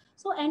talk.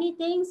 So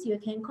anything you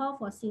can call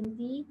for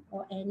Cindy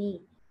or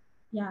Annie.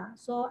 Yeah,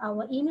 so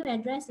our email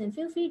address, and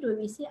feel free to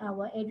visit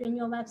our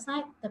AdrianYeo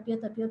website,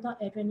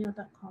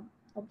 www.adrianyeo.com.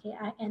 Okay,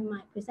 I end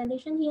my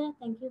presentation here.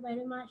 Thank you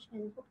very much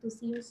and hope to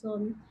see you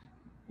soon.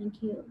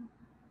 Thank you.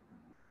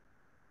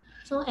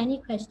 So any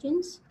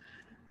questions?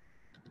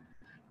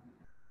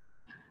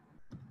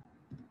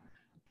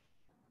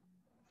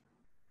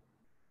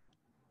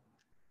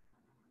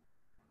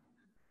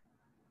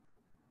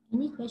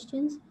 Any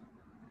questions?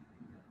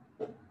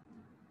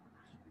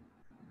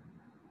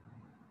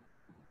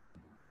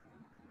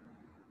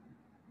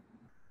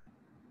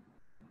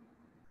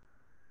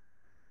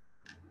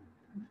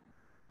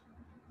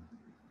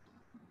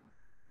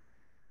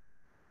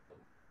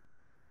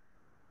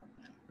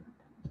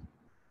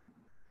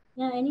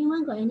 Yeah,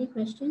 anyone got any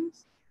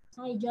questions?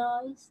 Hi,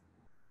 Joyce.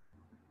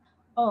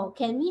 Oh,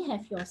 can we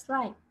have your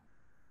slide?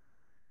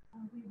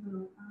 We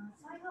will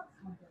sign up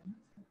for the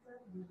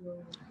newsletter. We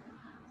will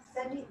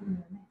send it in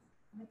the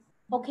next.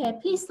 Okay,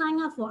 please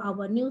sign up for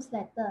our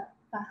newsletter.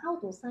 But how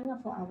to sign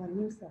up for our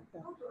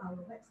newsletter? Go to our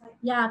website.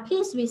 Yeah,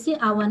 please visit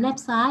our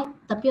website,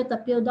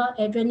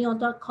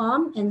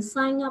 www.adrianyeo.com, and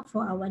sign up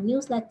for our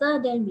newsletter.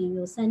 Then we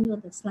will send you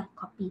the slide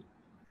copy.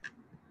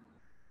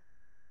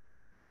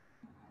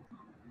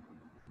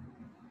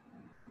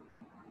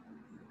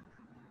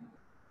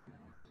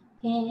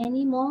 Okay,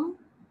 any more?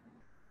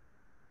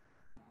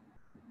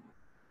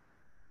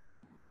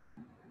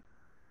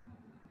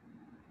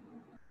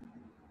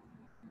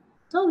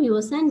 So we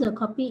will send the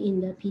copy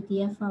in the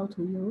PDF file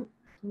to you,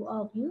 to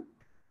all of you.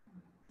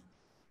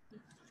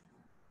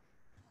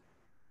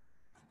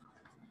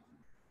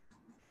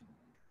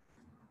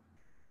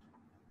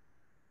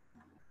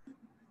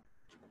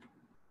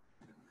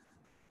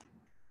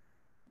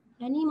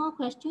 Any more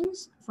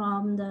questions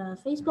from the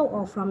Facebook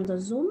or from the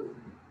Zoom?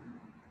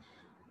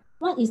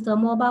 What is the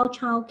mobile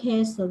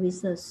childcare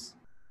services?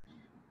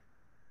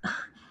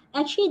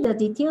 Actually, the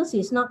details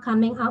is not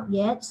coming out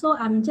yet, so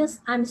I'm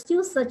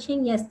still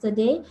searching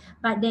yesterday,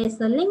 but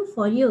there's a link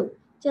for you.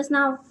 Just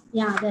now,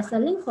 yeah, there's a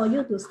link for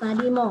you to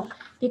study more,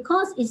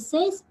 because it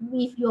says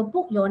if you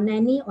book your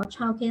nanny or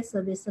childcare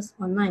services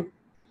online,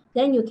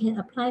 then you can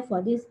apply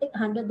for this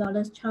 $800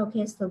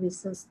 childcare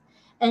services,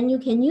 and you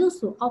can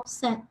use to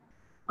offset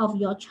of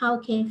your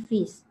childcare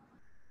fees.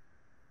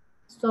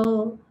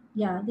 So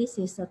yeah, this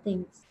is the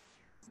thing.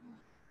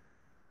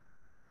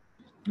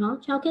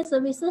 Childcare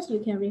services, you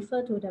can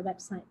refer to the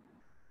website.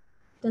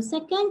 The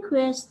second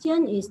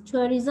question is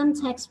tourism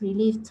tax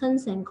relief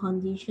terms and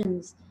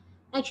conditions.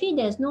 Actually,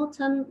 there's no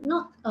term,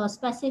 not a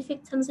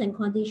specific terms and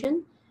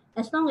condition,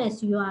 as long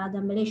as you are the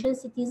Malaysian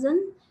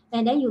citizen,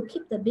 and then you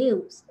keep the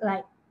bills,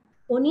 like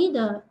only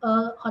the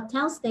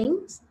hotel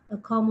stays,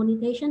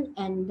 accommodation,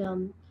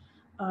 and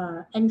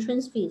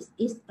entrance fees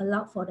is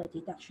allowed for the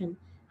deduction,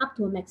 up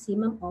to a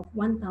maximum of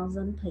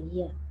 1,000 per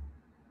year.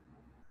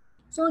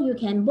 So you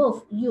can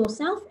both,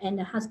 yourself and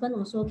the husband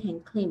also can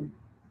claim.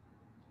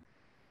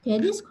 Okay,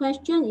 this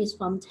question is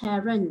from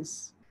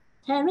Terence.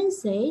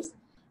 Terence says,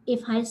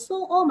 if I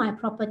sold all my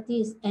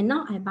properties and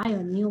now I buy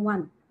a new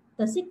one,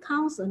 does it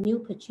count as a new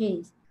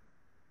purchase?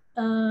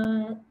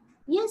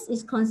 Yes,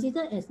 it's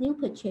considered as new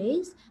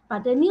purchase,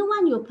 but the new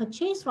one you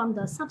purchase from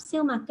the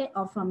sub-sale market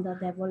or from the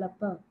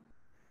developer.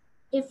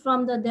 If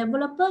from the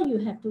developer, you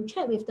have to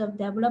check with the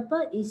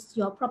developer is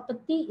your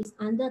property is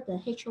under the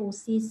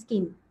HOC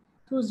scheme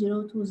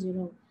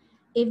 2020.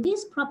 If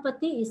this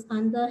property is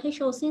under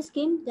HOC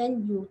scheme,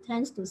 then you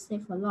tend to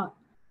save a lot,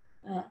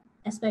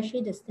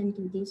 especially the stamp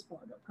duties for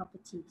the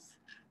properties.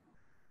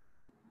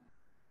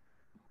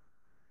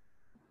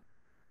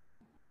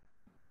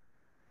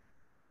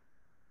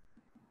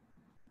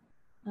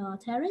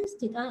 Terence,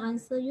 did I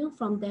answer you?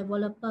 From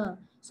developer?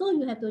 So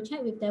you have to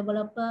check with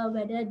developer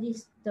whether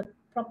the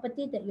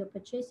property that you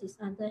purchase is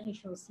under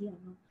HOC or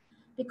not.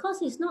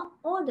 Because it's not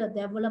all the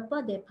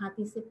developer they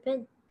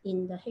participate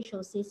in the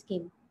HOC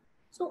scheme.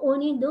 So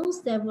only those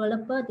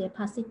developer they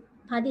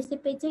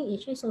participating in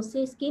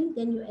HOC scheme,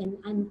 then you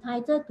are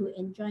entitled to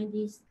enjoy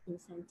this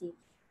incentive.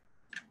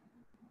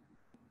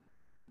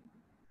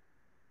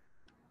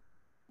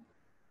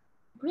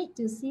 Great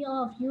to see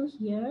all of you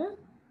here.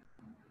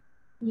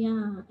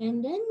 Yeah,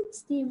 and then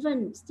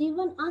Stephen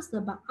asked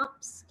about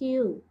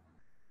upskill.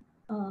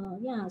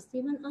 Yeah,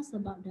 Stephen asked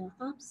about the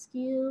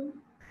upskill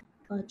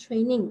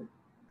training.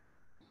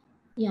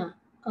 Yeah,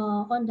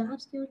 on the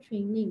upskill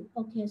training.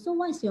 Okay, so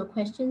what is your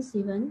question,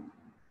 Stephen?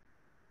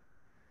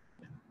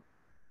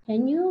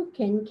 Can you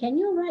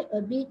write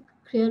a bit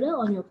clearer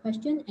on your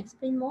question?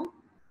 Explain more.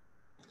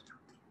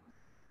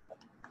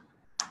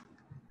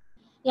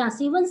 Yeah,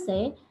 Stephen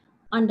say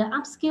on the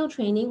upskill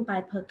training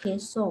by per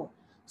case so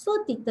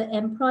did the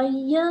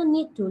employer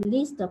need to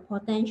list the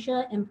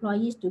potential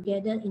employees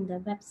together in the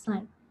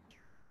website?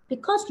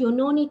 Because you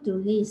no need to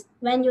list.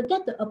 When you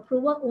get the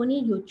approval, only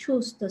you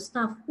choose the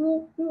staff.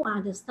 Who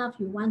are the staff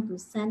you want to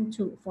send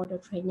to for the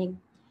training?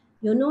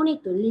 You no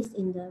need to list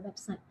in the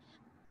website.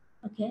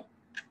 Okay.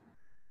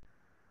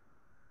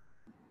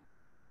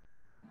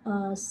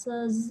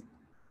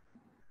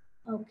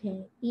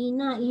 Okay.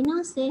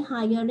 Ina say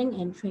hiring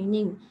and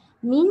training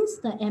means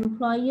the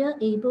employer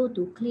able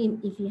to claim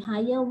if he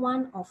hire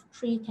one of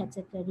 3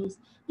 categories.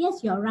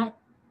 Yes, you're right.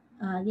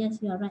 Yes,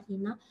 you're right,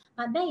 Ina.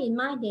 But bear in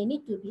mind, they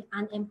need to be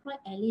unemployed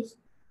at least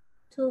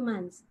 2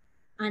 months,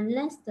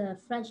 unless the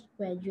fresh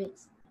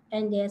graduates,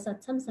 and there's a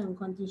terms and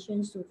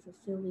conditions to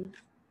fulfill with.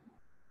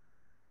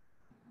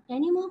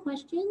 Any more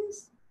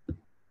questions?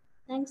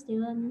 Thanks,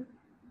 Dylan.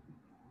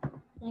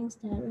 Thanks,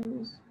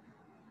 Terence.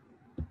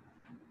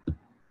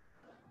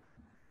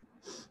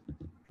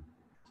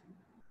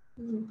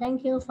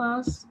 Thank you,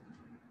 Fast.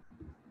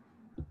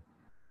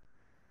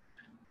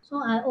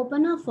 So I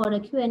open up for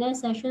the Q&A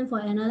session for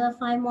another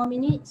 5 more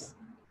minutes.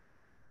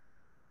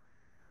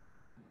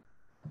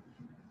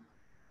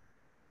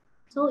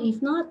 So if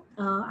not,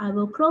 I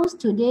will close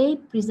today's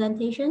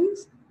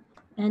presentations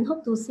and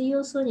hope to see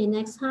you soon in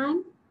next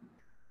time.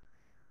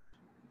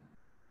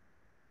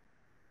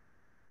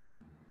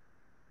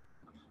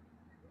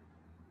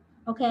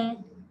 Okay,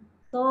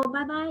 so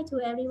bye-bye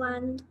to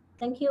everyone.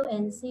 Thank you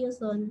and see you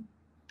soon.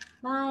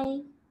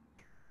 Bye.